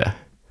 goalkeeper.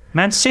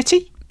 Man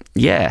City?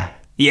 Yeah.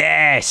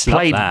 Yes,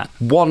 played love that.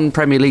 One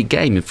Premier League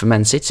game for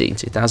Man City in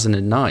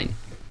 2009.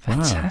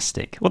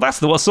 Fantastic. Well, that's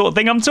the sort of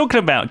thing I'm talking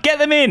about. Get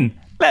them in.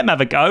 Let them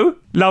have a go.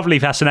 Lovely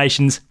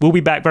Fascinations. We'll be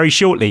back very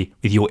shortly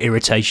with your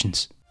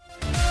irritations.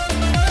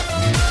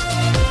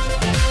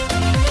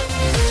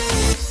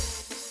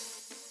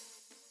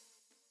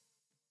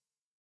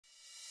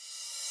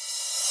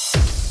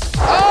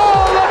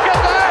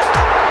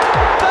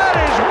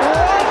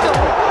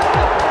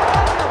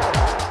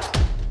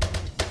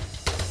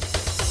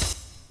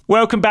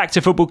 Welcome back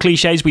to Football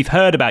Clichés. We've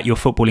heard about your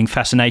footballing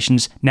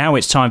fascinations. Now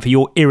it's time for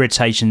your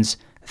irritations,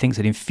 the things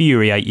that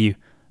infuriate you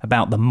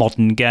about the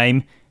modern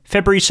game.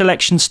 February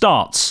selection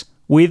starts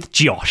with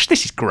Josh.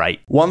 This is great.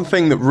 One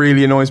thing that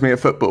really annoys me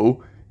at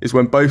football is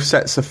when both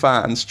sets of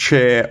fans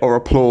cheer or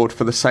applaud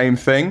for the same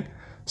thing.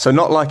 So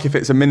not like if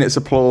it's a minute's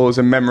applause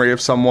in memory of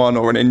someone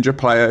or an injured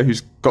player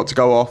who's got to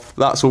go off,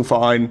 that's all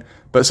fine.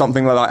 But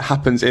something like that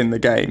happens in the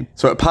game.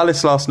 So at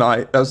Palace last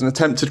night, there was an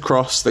attempted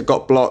cross that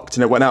got blocked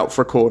and it went out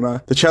for a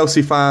corner. The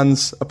Chelsea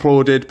fans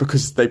applauded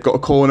because they've got a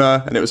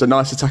corner and it was a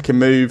nice attacking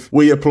move.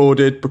 We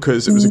applauded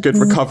because it was a good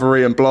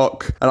recovery and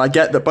block. And I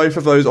get that both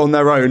of those on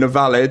their own are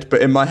valid, but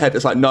in my head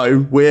it's like,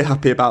 no, we're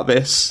happy about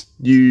this.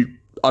 You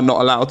are not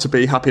allowed to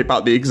be happy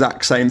about the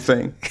exact same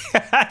thing.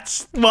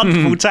 That's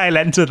wonderful tail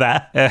end to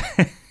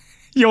that.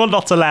 You're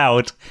not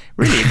allowed.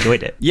 Really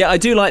enjoyed it. Yeah, I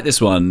do like this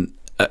one.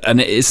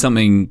 And it is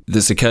something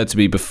that's occurred to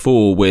me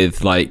before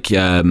with like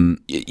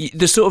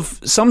the sort of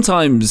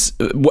sometimes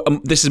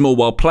this is more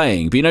while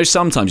playing, but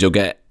sometimes you'll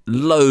get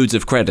loads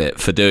of credit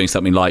for doing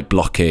something like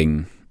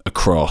blocking a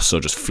cross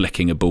or just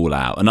flicking a ball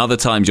out, and other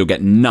times you'll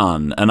get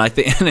none. And I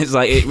think it's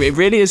like it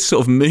really is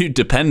sort of mood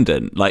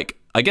dependent. Like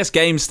I guess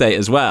game state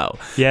as well.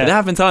 Yeah, but there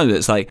have been times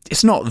it's like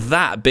it's not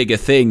that big a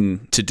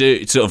thing to do.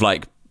 It's sort of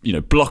like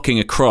blocking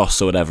a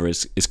cross or whatever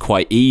is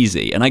quite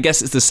easy. And I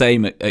guess it's the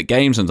same at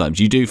games sometimes.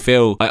 You do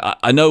feel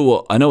I know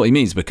what he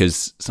means,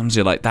 because sometimes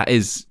you're like, that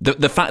is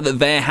the fact that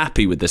they're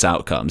happy with this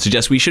outcome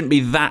suggests we shouldn't be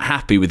that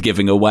happy with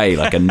giving away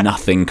like a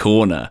nothing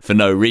corner for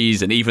no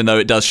reason, even though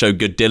it does show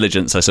good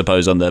diligence, I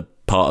suppose, on the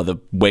part of the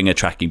winger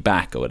tracking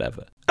back or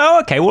whatever. Oh,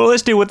 okay. Well,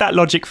 let's deal with that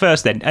logic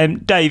first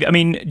then. Dave,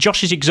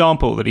 Josh's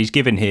example that he's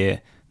given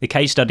here, the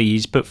case study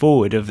he's put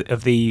forward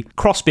of the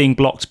cross being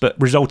blocked but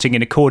resulting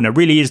in a corner,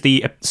 really is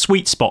the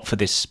sweet spot for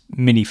this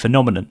mini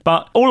phenomenon.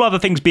 But all other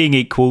things being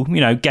equal,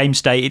 game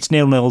state, it's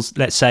 0-0,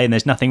 let's say, and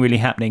there's nothing really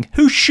happening.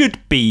 Who should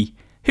be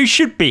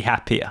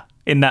happier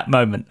in that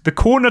moment? The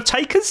corner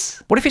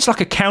takers? What if it's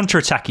like a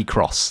counter-attacky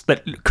cross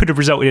that could have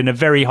resulted in a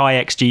very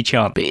high XG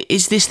chance? But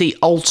is this the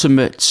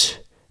ultimate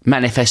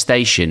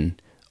manifestation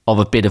of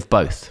a bit of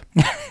both?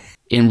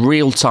 In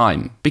real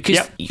time,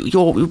 because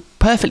you're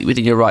perfectly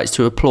within your rights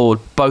to applaud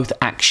both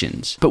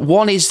actions, but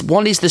one is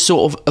the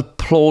sort of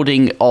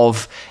applauding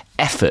of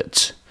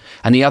effort,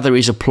 and the other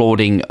is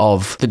applauding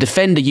of the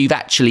defender. You've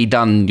actually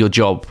done your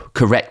job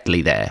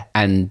correctly there,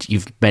 and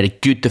you've made a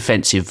good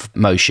defensive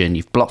motion.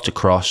 You've blocked a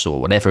cross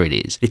or whatever it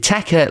is. The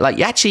attacker,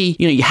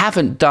 you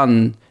haven't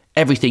done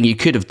everything you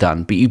could have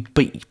done, but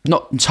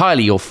not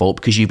entirely your fault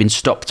because you've been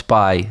stopped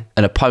by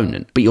an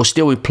opponent, but you're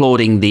still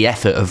applauding the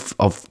effort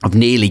of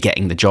nearly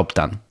getting the job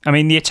done.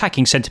 The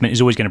attacking sentiment is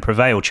always going to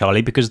prevail,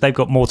 Charlie, because they've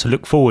got more to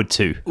look forward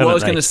to. Well, I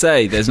was going to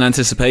say, there's an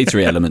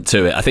anticipatory element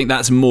to it. I think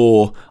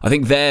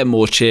they're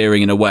more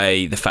cheering in a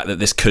way the fact that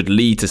this could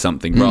lead to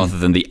something rather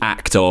than the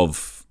act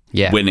of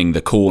winning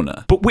the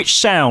corner. But which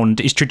sound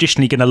is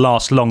traditionally going to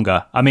last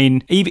longer?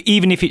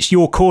 Even if it's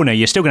your corner,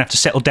 you're still going to have to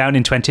settle down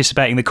into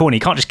anticipating the corner.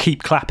 You can't just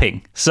keep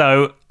clapping.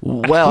 So,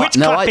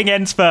 clapping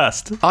ends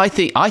first? I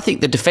think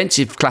the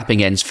defensive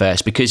clapping ends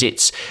first, because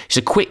it's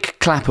a quick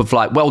clap of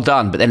like, well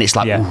done, but then it's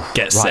like,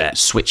 get set,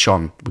 switch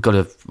on. We've got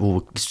to.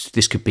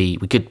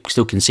 We could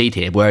still concede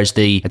here. Whereas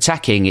the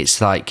attacking, it's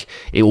like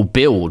it will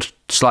build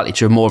slightly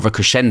to more of a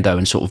crescendo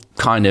and sort of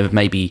kind of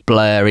maybe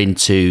blur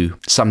into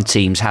some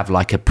teams have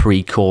like a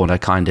pre-corner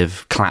kind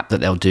of clap that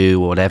they'll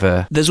do or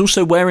whatever. There's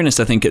also wariness,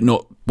 I think, at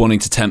not wanting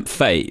to tempt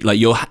fate. Like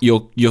you're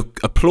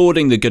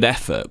applauding the good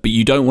effort, but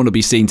you don't want to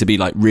be seen to be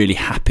like really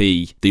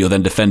happy that you're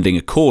then defending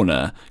a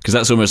corner, because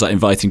that's almost like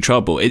inviting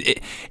trouble.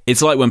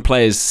 It's like when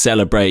players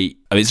celebrate.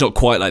 I mean, it's not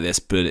quite like this,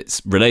 but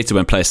it's related to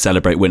when players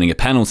celebrate winning a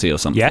penalty or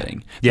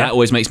something. Yeah. That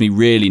always makes me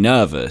really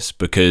nervous,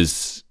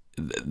 because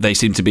they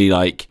seem to be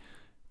like,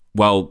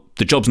 well,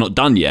 the job's not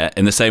done yet,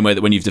 in the same way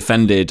that when you've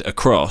defended a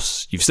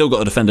cross, you've still got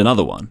to defend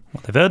another one.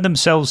 Well, they've earned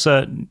themselves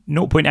 0.82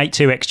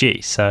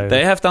 XG, so...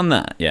 They have done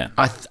that, yeah.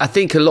 I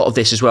think a lot of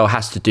this as well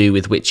has to do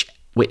with which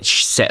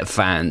set of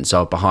fans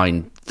are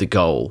behind the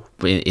goal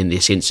in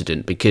this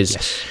incident,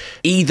 because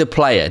either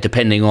player,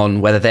 depending on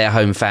whether their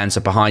home fans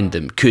are behind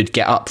them, could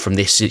get up from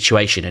this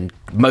situation and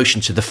motion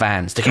to the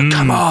fans to go,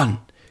 come on.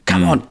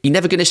 You're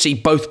never going to see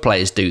both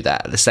players do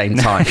that at the same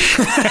time.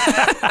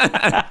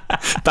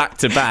 Back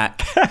to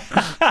back.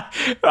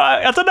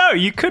 I don't know.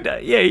 You could,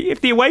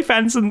 if the away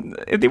fans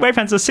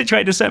are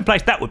situated in a certain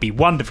place, that would be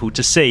wonderful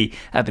to see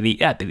at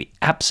the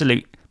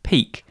absolute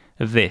peak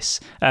of this.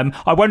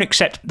 I won't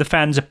accept the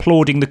fans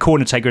applauding the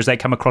corner taker as they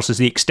come across as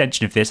the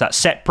extension of this. That's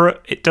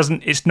separate.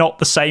 It's not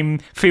the same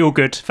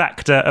feel-good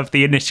factor of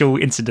the initial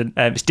incident.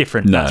 It's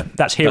different. No,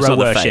 that's hero not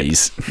worship. The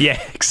phase.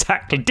 Yeah,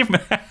 exactly.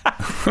 Different.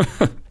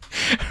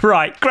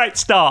 Right, great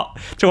start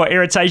to our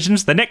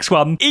irritations. The next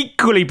one,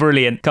 equally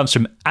brilliant, comes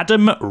from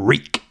Adam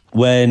Reek.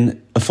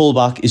 When a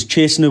fullback is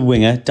chasing a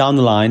winger down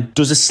the line,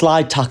 does a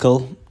slide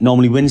tackle,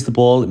 normally wins the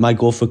ball, it might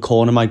go for a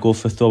corner, might go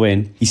for a throw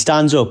in. He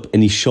stands up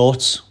and he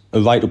shorts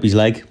right up his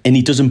leg, and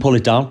he doesn't pull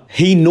it down.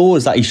 He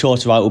knows that he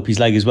shorts right up his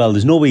leg as well.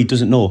 There's no way he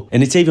doesn't know.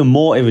 And it's even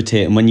more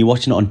irritating when you're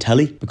watching it on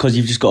telly, because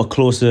you've just got a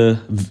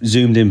closer,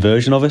 zoomed in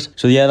version of it.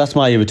 So yeah, that's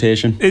my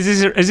irritation. Is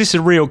this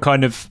a real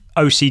kind of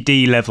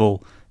OCD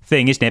level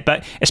thing, isn't it?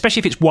 But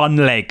especially if it's one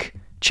leg,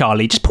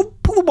 Charlie, just pull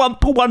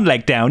one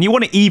leg down. You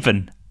want it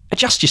even.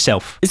 Adjust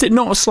yourself. Is it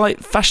not a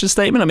slight fashion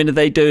statement? I mean, are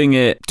they doing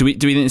it? Do we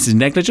think this is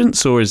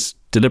negligence or is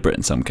deliberate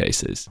in some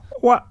cases?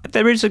 Well,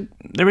 there is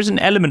an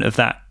element of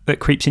that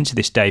creeps into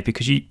this day,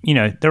 because you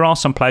know there are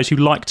some players who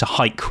like to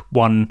hike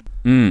one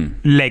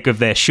leg of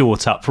their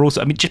short up for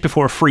also. I mean, just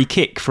before a free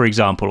kick, for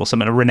example, or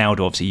something.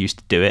 Ronaldo obviously used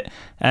to do it,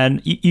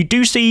 and you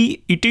do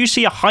see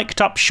a hiked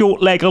up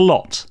short leg a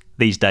lot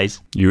these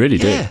days. You really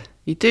do. Yeah.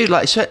 You do,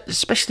 like,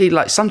 especially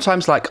like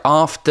sometimes like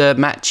after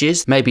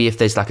matches, maybe if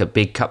there's like a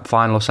big cup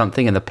final or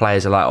something and the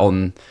players are like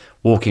on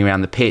walking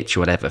around the pitch or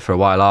whatever for a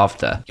while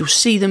after, you'll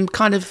see them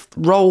kind of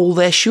roll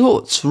their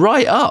shorts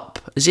right up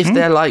as if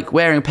they're like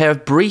wearing a pair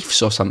of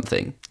briefs or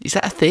something. Is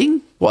that a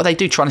thing? What do they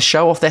do, trying to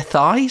show off their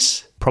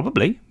thighs?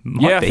 Probably.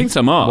 I think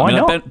so, Mark. Why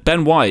not?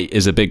 Ben White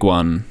is a big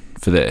one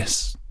for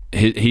this.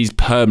 He's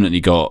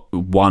permanently got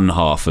one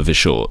half of his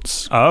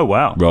shorts. Oh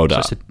wow! Rolled so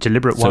up. It's a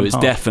deliberate one. So it's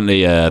half.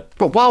 definitely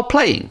But while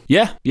playing.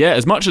 Yeah,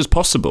 as much as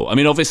possible. I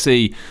mean,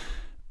 obviously,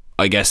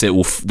 I guess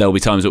there'll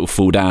be times it will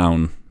fall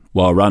down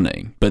while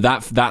running, but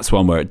that's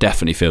one where it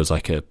definitely feels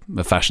like a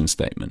fashion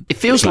statement. It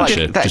feels like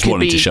that just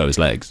wanting to show his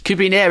legs. Could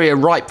be an area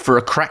ripe for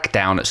a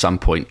crackdown at some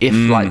point if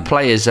like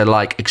players are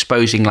like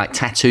exposing like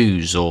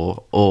tattoos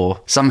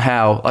or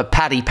somehow like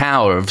Paddy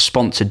Power have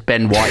sponsored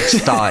Ben White's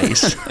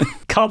thighs.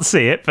 Can't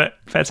see it, but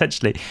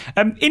potentially.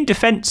 In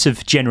defence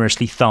of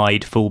generously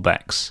thighed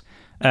fullbacks,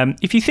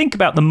 if you think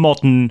about the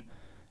modern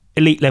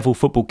elite level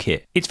football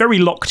kit, it's very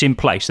locked in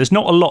place. There's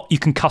not a lot you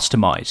can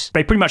customise.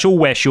 They pretty much all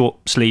wear short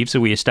sleeves,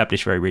 that we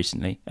established very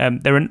recently.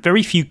 There are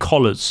very few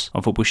collars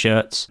on football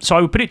shirts. So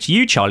I would put it to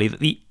you, Charlie, that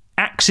the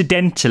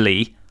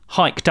accidentally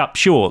hiked up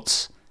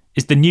shorts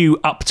is the new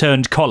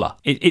upturned collar.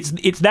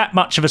 It's that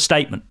much of a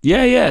statement.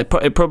 Yeah,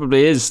 it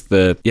probably is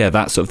that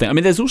sort of thing. I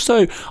mean, there's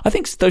also, I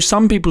think though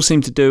some people seem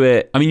to do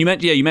it. I mean, you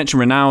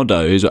mentioned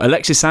Ronaldo, who's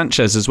Alexis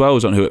Sanchez as well,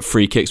 was on who at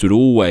free kicks would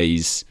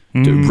always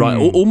do it right.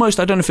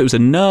 Almost, I don't know if it was a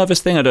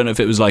nervous thing. I don't know if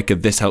it was like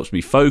this helps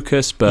me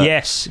focus, but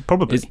yes,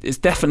 probably it's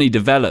definitely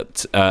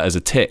developed as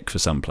a tick for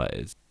some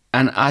players.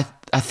 And I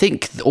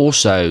think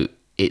also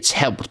it's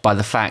helped by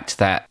the fact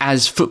that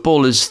as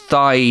footballers'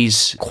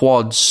 thighs,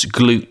 quads,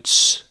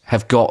 glutes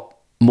have got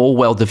more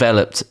well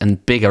developed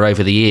and bigger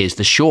over the years,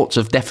 the shorts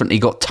have definitely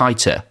got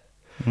tighter.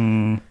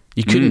 You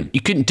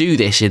couldn't do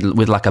this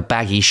with like a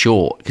baggy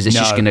short, because it's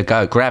just going to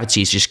go.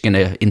 Gravity's just going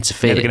to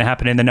interfere. Never going to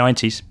happen in the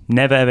 90s.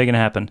 Never ever going to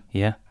happen.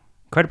 Yeah,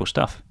 incredible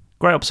stuff.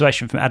 Great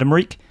observation from Adam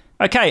Reek.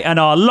 Okay, and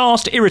our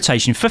last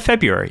irritation for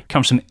February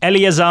comes from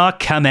Eleazar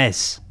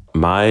Kamez.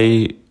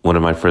 One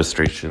of my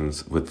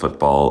frustrations with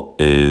football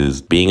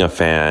is being a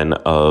fan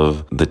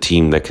of the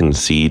team that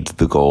concedes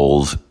the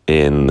goals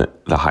in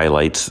the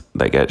highlights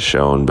that get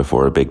shown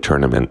before a big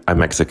tournament. I'm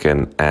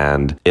Mexican,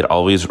 and it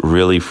always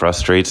really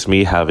frustrates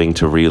me having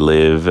to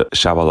relive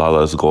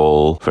Shabalala's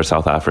goal for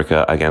South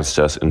Africa against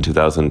us in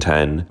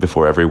 2010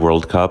 before every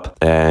World Cup.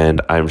 And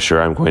I'm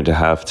sure I'm going to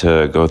have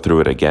to go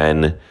through it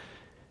again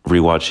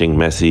rewatching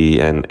Messi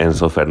and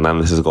Enzo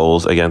Fernandez's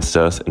goals against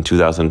us in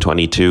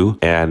 2022.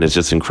 And it's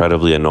just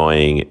incredibly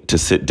annoying to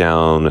sit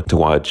down to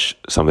watch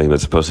something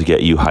that's supposed to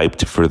get you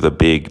hyped for the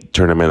big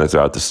tournament that's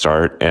about to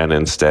start, and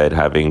instead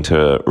having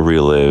to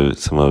relive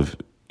some of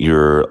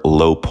your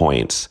low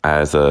points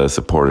as a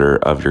supporter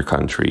of your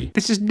country.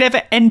 This has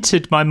never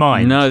entered my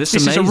mind. No, this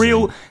is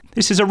amazing.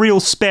 This is a real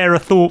spare a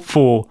thought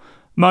for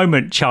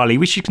moment, Charlie.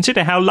 We should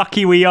consider how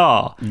lucky we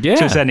are to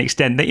a certain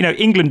extent that,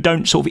 England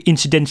don't sort of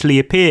incidentally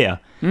appear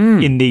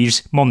in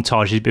these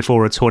montages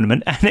before a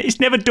tournament. And it's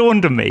never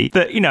dawned on me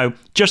that,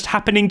 just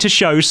happening to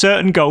show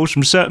certain goals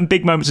from certain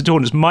big moments of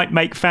tournaments might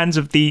make fans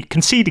of the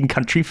conceding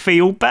country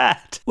feel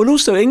bad. Well,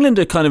 also, England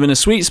are kind of in a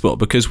sweet spot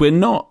because we're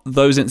not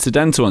those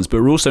incidental ones,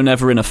 but we're also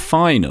never in a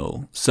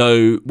final.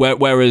 So,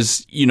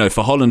 whereas,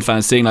 for Holland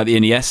fans, seeing like the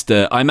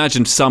Iniesta, I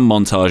imagine some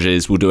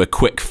montages will do a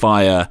quick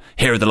fire,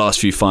 here are the last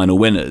few final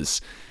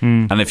winners.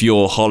 And if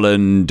you're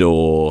Holland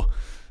or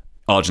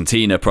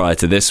Argentina prior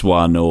to this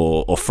one,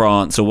 or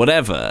France or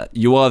whatever,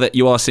 you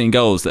are seeing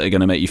goals that are going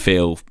to make you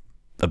feel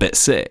a bit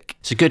sick.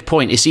 It's a good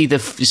point. It's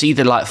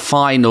either like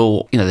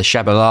final, the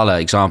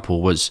Shabalala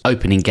example was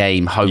opening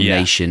game, home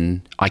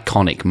nation,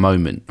 iconic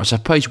moment. I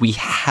suppose we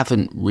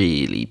haven't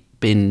really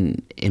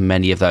been in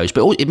many of those,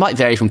 but it might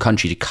vary from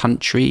country to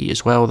country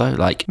as well, though.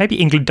 Like maybe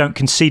England don't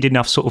concede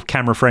enough sort of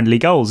camera-friendly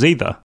goals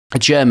either. A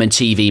German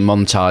TV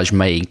montage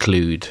may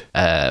include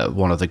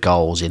one of the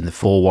goals in the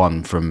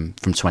 4-1 from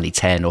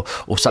 2010 or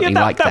something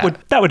like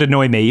that. That would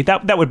annoy me.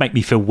 That would make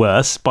me feel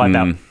worse by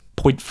about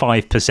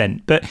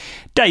 0.5%. But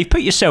Dave,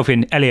 put yourself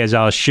in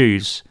Eleazar's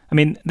shoes. I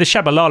mean, the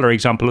Shabalala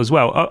example as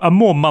well, a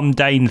more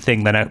mundane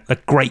thing than a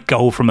great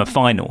goal from a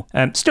final.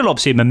 Still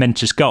obviously a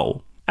momentous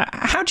goal.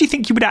 How do you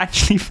think you would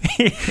actually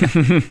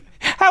feel?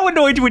 How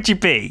annoyed would you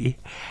be?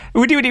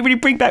 Would you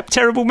bring back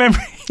terrible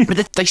memories?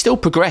 But they still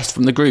progressed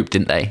from the group,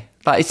 didn't they?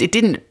 Like it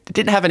didn't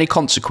have any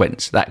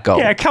consequence, that goal.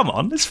 Yeah, come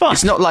on, it's fine.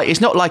 It's not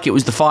like it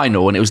was the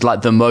final and it was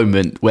like the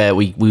moment where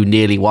we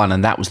nearly won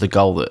and that was the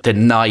goal that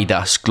denied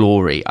us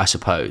glory, I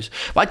suppose.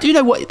 But I do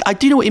know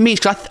what it means,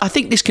 because I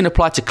think this can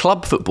apply to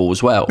club football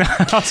as well.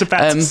 I was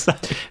about to say.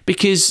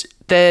 Because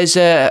there's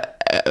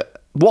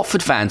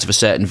Watford fans of a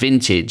certain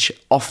vintage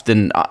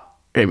often.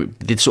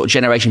 The sort of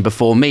generation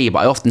before me, but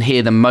I often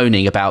hear them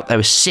moaning about they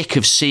were sick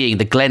of seeing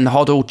the Glenn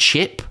Hoddle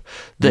chip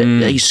that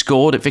he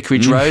scored at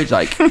Vicarage Road,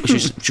 which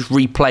was just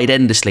replayed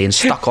endlessly and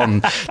stuck on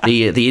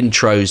the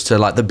intros to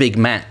like the big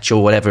match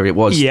or whatever it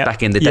was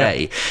back in the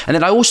day. And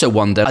then I also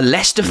wonder, are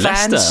Leicester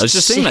fans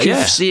sick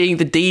of seeing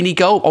the Deeney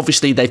goal?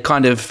 Obviously, they've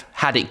kind of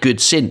had it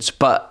good since,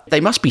 but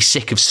they must be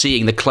sick of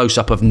seeing the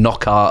close-up of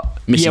Knockaert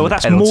missing the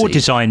that's penalty. more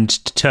designed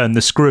to turn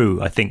the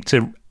screw, I think,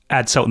 to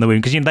add salt in the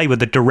wound, because they were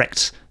the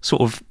direct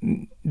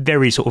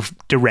very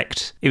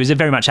direct. It was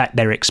very much at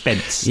their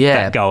expense,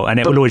 that goal, and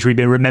it will always be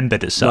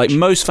remembered as such. Like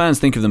most fans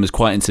think of them as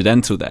quite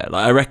incidental there.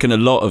 Like I reckon a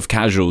lot of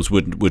casuals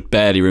would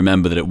barely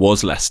remember that it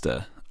was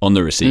Leicester on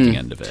the receiving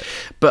end of it.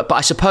 But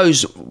I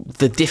suppose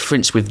the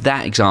difference with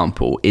that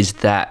example is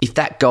that if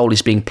that goal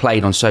is being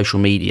played on social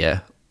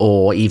media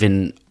or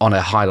even on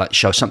a highlight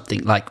show,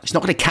 something like, it's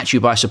not going to catch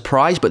you by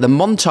surprise, but the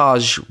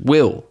montage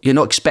will. You're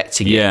not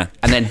expecting it.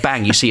 And then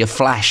bang, you see a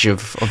flash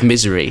of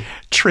misery.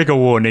 Trigger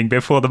warning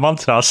before the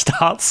montage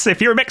starts. If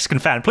you're a Mexican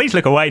fan, please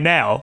look away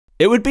now.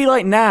 It would be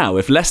like now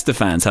if Leicester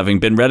fans, having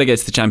been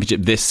relegated to the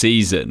Championship this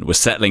season, were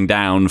settling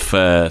down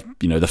for,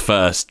 the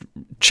first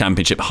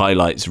Championship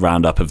highlights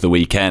roundup of the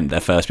weekend,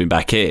 their first been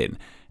back in.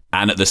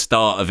 And at the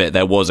start of it,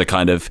 there was a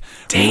kind of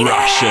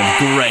rush of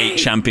great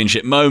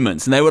Championship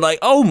moments. And they were like,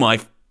 oh my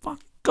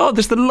God,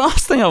 this is the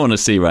last thing I want to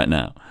see right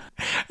now.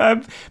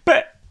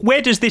 But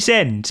where does this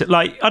end?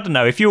 Like, I don't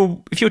know, if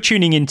you're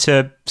tuning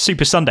into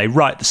Super Sunday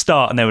right at the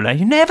start and they were like,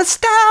 you never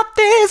stop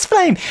this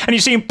flame, and you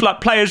see like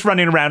players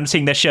running around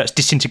seeing their shirts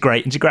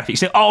disintegrate into graphics,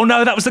 saying, oh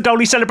no, that was the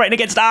goalie celebrating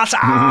against us.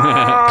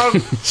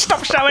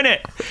 Stop showing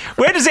it.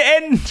 Where does it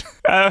end?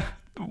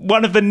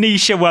 One of the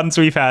niche ones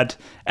we've had,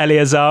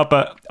 Eleazar,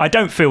 but I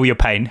don't feel your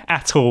pain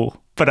at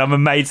all, but I'm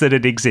amazed that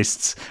it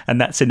exists,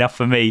 and that's enough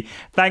for me.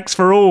 Thanks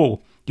for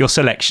all your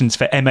selections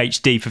for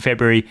MHD for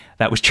February.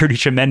 That was truly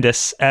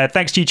tremendous.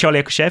 Thanks to you,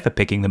 Charlie Eccleshare, for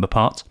picking them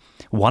apart.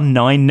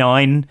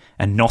 199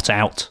 and not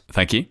out.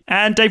 Thank you.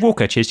 And Dave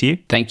Walker, cheers to you.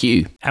 Thank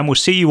you. And we'll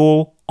see you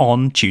all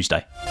on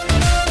Tuesday.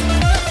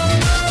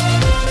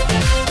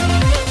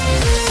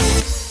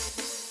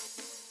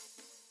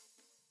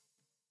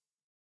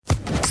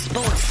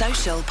 Sports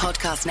Social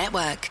Podcast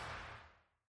Network.